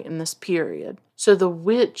 right? In this period. So the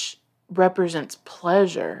witch represents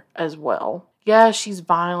pleasure as well. Yeah, she's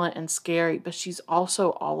violent and scary, but she's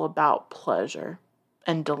also all about pleasure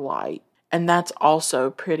and delight. And that's also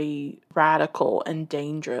pretty radical and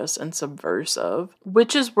dangerous and subversive.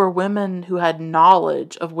 Witches were women who had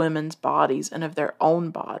knowledge of women's bodies and of their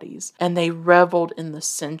own bodies, and they reveled in the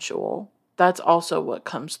sensual. That's also what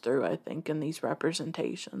comes through, I think, in these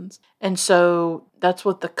representations. And so that's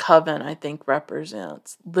what the coven, I think,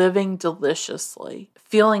 represents. Living deliciously,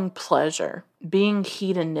 feeling pleasure, being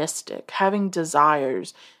hedonistic, having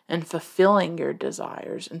desires, and fulfilling your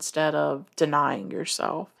desires instead of denying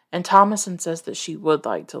yourself. And Thomasin says that she would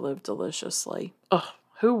like to live deliciously. Ugh,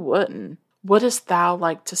 who wouldn't? Wouldst thou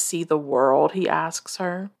like to see the world, he asks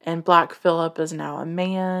her. And Black Phillip is now a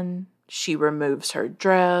man. She removes her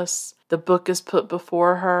dress. The book is put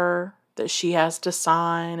before her that she has to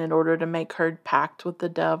sign in order to make her pact with the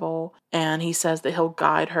devil. And he says that he'll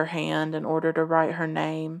guide her hand in order to write her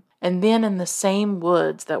name. And then in the same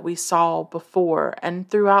woods that we saw before and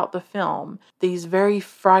throughout the film, these very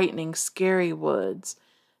frightening, scary woods,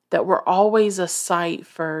 that were always a sight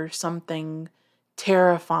for something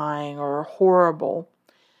terrifying or horrible.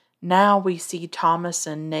 Now we see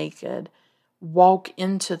Thomasin naked walk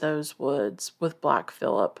into those woods with Black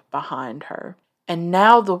Phillip behind her. And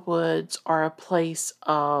now the woods are a place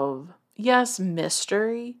of, yes,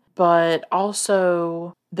 mystery, but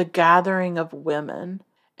also the gathering of women.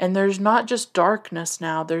 And there's not just darkness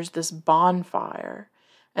now, there's this bonfire.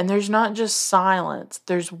 And there's not just silence,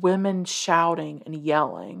 there's women shouting and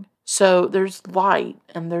yelling. So there's light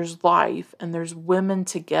and there's life and there's women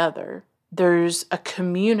together. There's a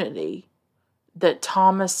community that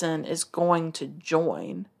Thomasin is going to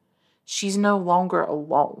join. She's no longer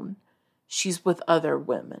alone. She's with other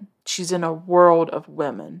women. She's in a world of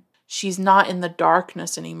women. She's not in the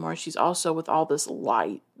darkness anymore. She's also with all this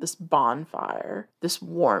light, this bonfire, this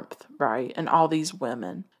warmth, right? And all these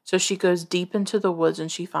women. So she goes deep into the woods and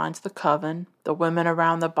she finds the coven, the women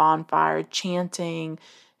around the bonfire chanting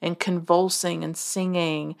and convulsing and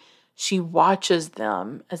singing. She watches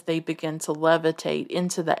them as they begin to levitate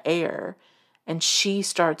into the air. And she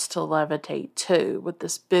starts to levitate too, with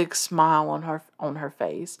this big smile on her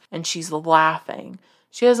face. And she's laughing.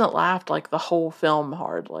 She hasn't laughed like the whole film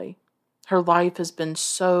hardly. Her life has been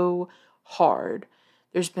so hard.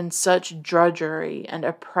 There's been such drudgery and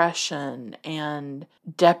oppression and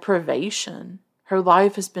deprivation. Her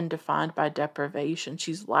life has been defined by deprivation.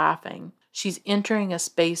 She's laughing. She's entering a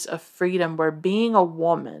space of freedom where being a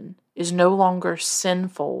woman is no longer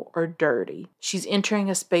sinful or dirty. She's entering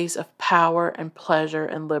a space of power and pleasure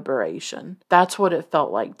and liberation. That's what it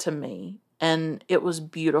felt like to me. And it was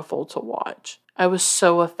beautiful to watch. I was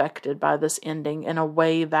so affected by this ending in a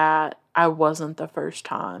way that I wasn't the first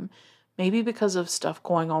time. Maybe because of stuff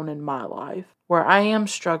going on in my life, where I am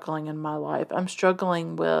struggling in my life. I'm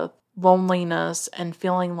struggling with loneliness and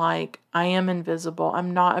feeling like I am invisible.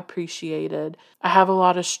 I'm not appreciated. I have a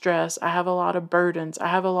lot of stress. I have a lot of burdens. I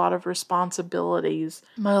have a lot of responsibilities.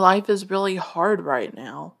 My life is really hard right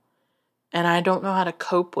now. And I don't know how to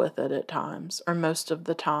cope with it at times, or most of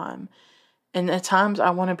the time. And at times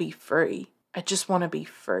I want to be free. I just want to be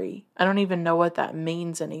free. I don't even know what that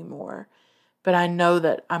means anymore. But I know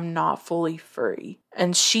that I'm not fully free.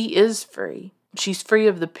 And she is free. She's free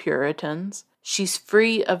of the Puritans. She's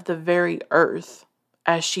free of the very earth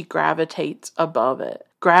as she gravitates above it.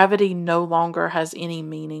 Gravity no longer has any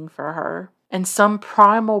meaning for her. And some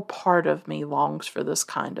primal part of me longs for this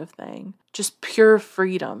kind of thing. Just pure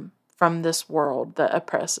freedom from this world that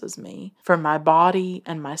oppresses me. From my body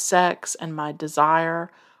and my sex and my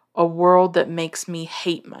desire. A world that makes me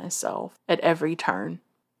hate myself at every turn.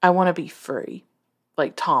 I want to be free,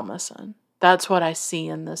 like Thomasin. That's what I see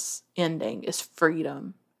in this ending, is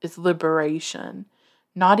freedom, is liberation.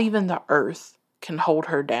 Not even the earth can hold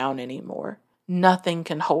her down anymore. Nothing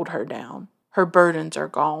can hold her down. Her burdens are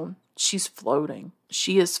gone. She's floating.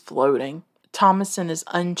 She is floating. Thomasin is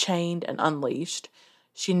unchained and unleashed.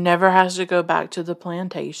 She never has to go back to the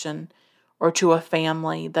plantation or to a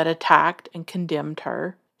family that attacked and condemned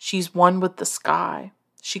her. She's one with the sky.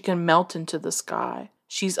 She can melt into the sky.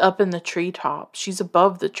 She's up in the treetops. She's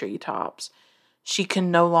above the treetops. She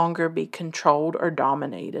can no longer be controlled or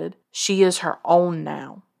dominated. She is her own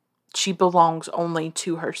now. She belongs only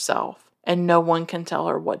to herself, and no one can tell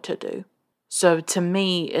her what to do. So to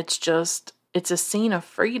me, it's a scene of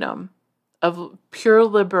freedom, of pure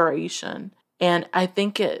liberation. And I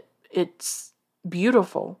think it's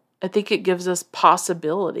beautiful. I think it gives us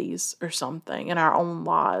possibilities or something in our own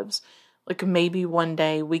lives. Like maybe one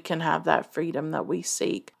day we can have that freedom that we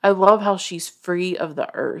seek. I love how she's free of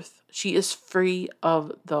the earth. She is free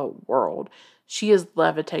of the world. She is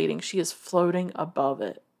levitating. She is floating above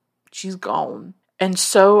it. She's gone. And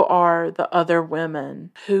so are the other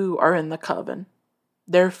women who are in the coven.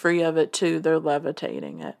 They're free of it too. They're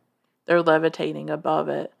levitating it. They're levitating above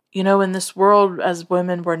it. You know, in this world, as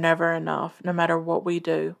women, we're never enough, no matter what we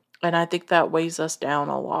do. And I think that weighs us down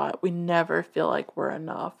a lot. We never feel like we're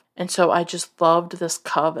enough. And so I just loved this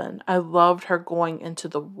coven. I loved her going into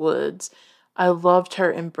the woods. I loved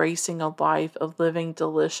her embracing a life of living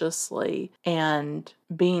deliciously and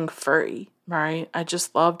being free, right? I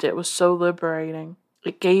just loved it. It was so liberating.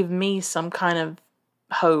 It gave me some kind of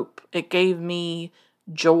hope. It gave me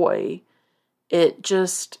joy. It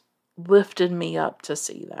just lifted me up to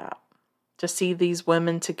see that. To see these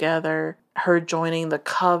women together, her joining the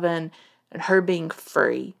coven, and her being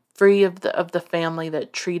free of the family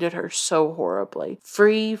that treated her so horribly,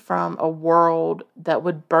 free from a world that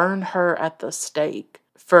would burn her at the stake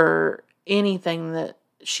for anything that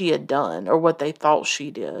she had done or what they thought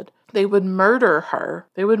she did. They would murder her.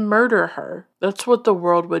 That's what the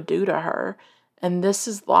world would do to her. And this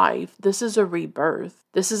is life. This is a rebirth.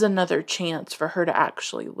 This is another chance for her to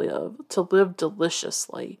actually live, to live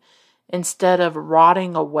deliciously, instead of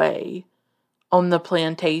rotting away on the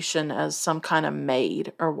plantation as some kind of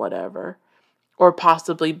maid or whatever, or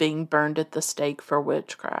possibly being burned at the stake for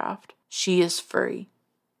witchcraft. She is free.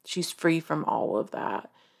 She's free from all of that.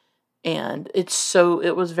 And it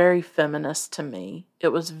was very feminist to me. It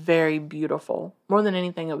was very beautiful. More than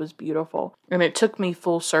anything, it was beautiful. And it took me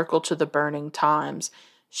full circle to the Burning Times.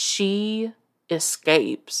 She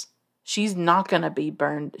escapes. She's not going to be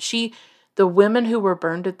burned. The women who were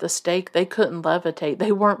burned at the stake, they couldn't levitate.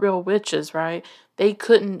 They weren't real witches, right? They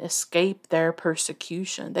couldn't escape their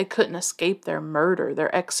persecution. They couldn't escape their murder,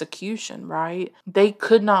 their execution, right? They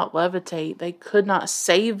could not levitate. They could not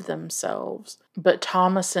save themselves. But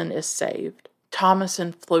Thomasin is saved.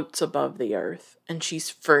 Thomasin floats above the earth, and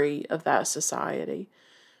she's free of that society.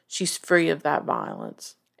 She's free of that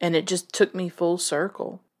violence. And it just took me full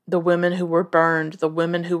circle. The women who were burned, the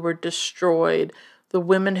women who were destroyed, the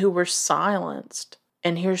women who were silenced.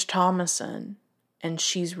 And here's Thomasin, and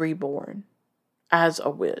she's reborn as a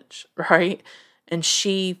witch, right? And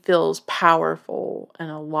she feels powerful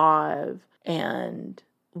and alive and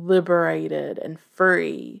liberated and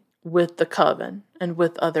free with the coven and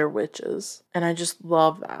with other witches. And I just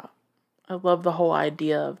love that. I love the whole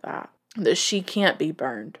idea of that she can't be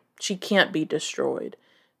burned. She can't be destroyed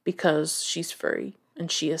because she's free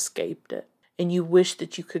and she escaped it. And you wish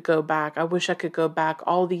that you could go back. I wish I could go back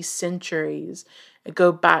all these centuries and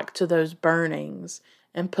go back to those burnings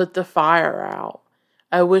and put the fire out.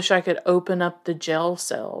 I wish I could open up the jail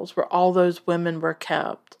cells where all those women were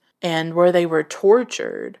kept and where they were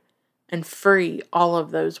tortured and free all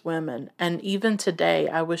of those women. And even today,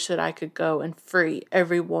 I wish that I could go and free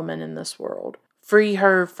every woman in this world. Free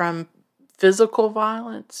her from physical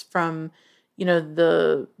violence, from,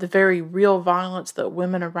 the very real violence that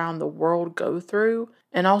women around the world go through,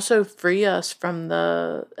 and also free us from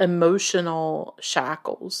the emotional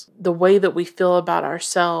shackles, the way that we feel about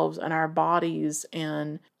ourselves and our bodies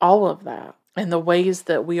and all of that, and the ways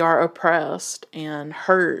that we are oppressed and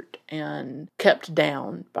hurt and kept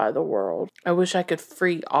down by the world. I wish I could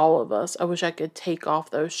free all of us. I wish I could take off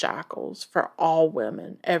those shackles for all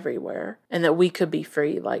women everywhere, and that we could be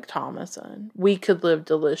free like Thomasin. We could live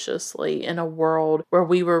deliciously in a world where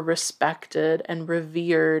we were respected and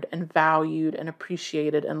revered and valued and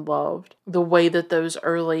appreciated and loved. The way that those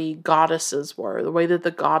early goddesses were, the way that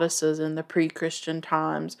the goddesses in the pre-Christian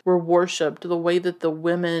times were worshipped, the way that the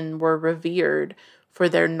women were revered for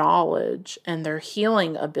their knowledge and their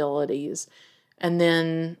healing abilities. And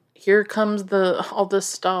then here comes all this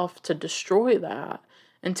stuff to destroy that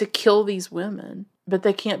and to kill these women. But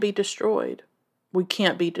they can't be destroyed. We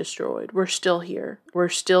can't be destroyed. We're still here. We're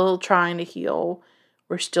still trying to heal.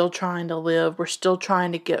 We're still trying to live. We're still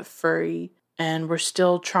trying to get free. And we're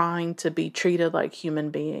still trying to be treated like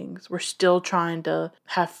human beings. We're still trying to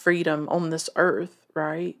have freedom on this earth,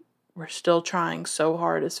 right? We're still trying so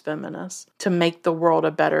hard as feminists to make the world a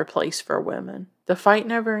better place for women. The fight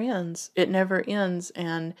never ends. It never ends.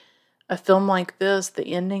 And a film like this, the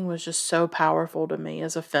ending was just so powerful to me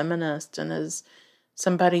as a feminist and as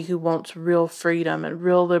somebody who wants real freedom and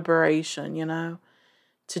real liberation,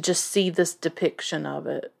 to just see this depiction of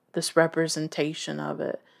it, this representation of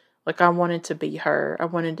it. Like, I wanted to be her. I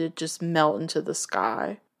wanted to just melt into the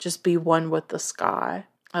sky, just be one with the sky.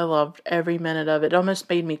 I loved every minute of it. It almost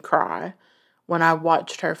made me cry when I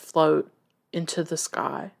watched her float into the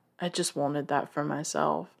sky. I just wanted that for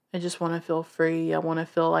myself. I just want to feel free. I want to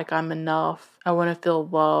feel like I'm enough. I want to feel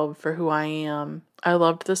loved for who I am. I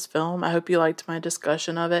loved this film. I hope you liked my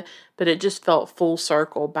discussion of it, but it just felt full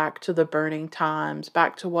circle back to the burning times,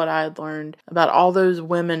 back to what I had learned about all those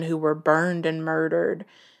women who were burned and murdered.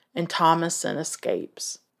 And Thomasin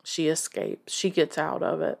escapes. She escapes. She gets out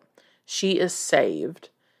of it. She is saved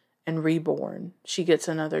and reborn. She gets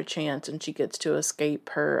another chance, and she gets to escape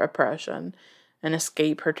her oppression and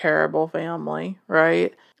escape her terrible family,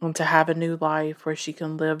 right? And to have a new life where she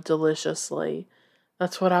can live deliciously.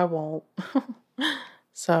 That's what I want.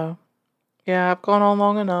 So, yeah, I've gone on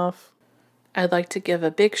long enough. I'd like to give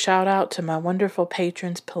a big shout out to my wonderful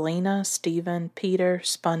patrons Polina, Stephen, Peter,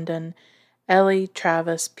 Spunden, Ellie,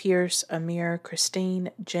 Travis, Pierce, Amir,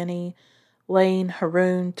 Christine, Jenny, Lane,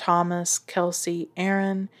 Haroon, Thomas, Kelsey,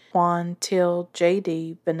 Aaron, Juan, Till,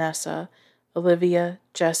 JD, Vanessa, Olivia,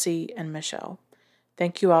 Jesse, and Michelle.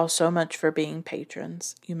 Thank you all so much for being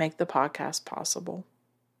patrons. You make the podcast possible.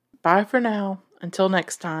 Bye for now. Until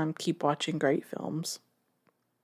next time, keep watching great films.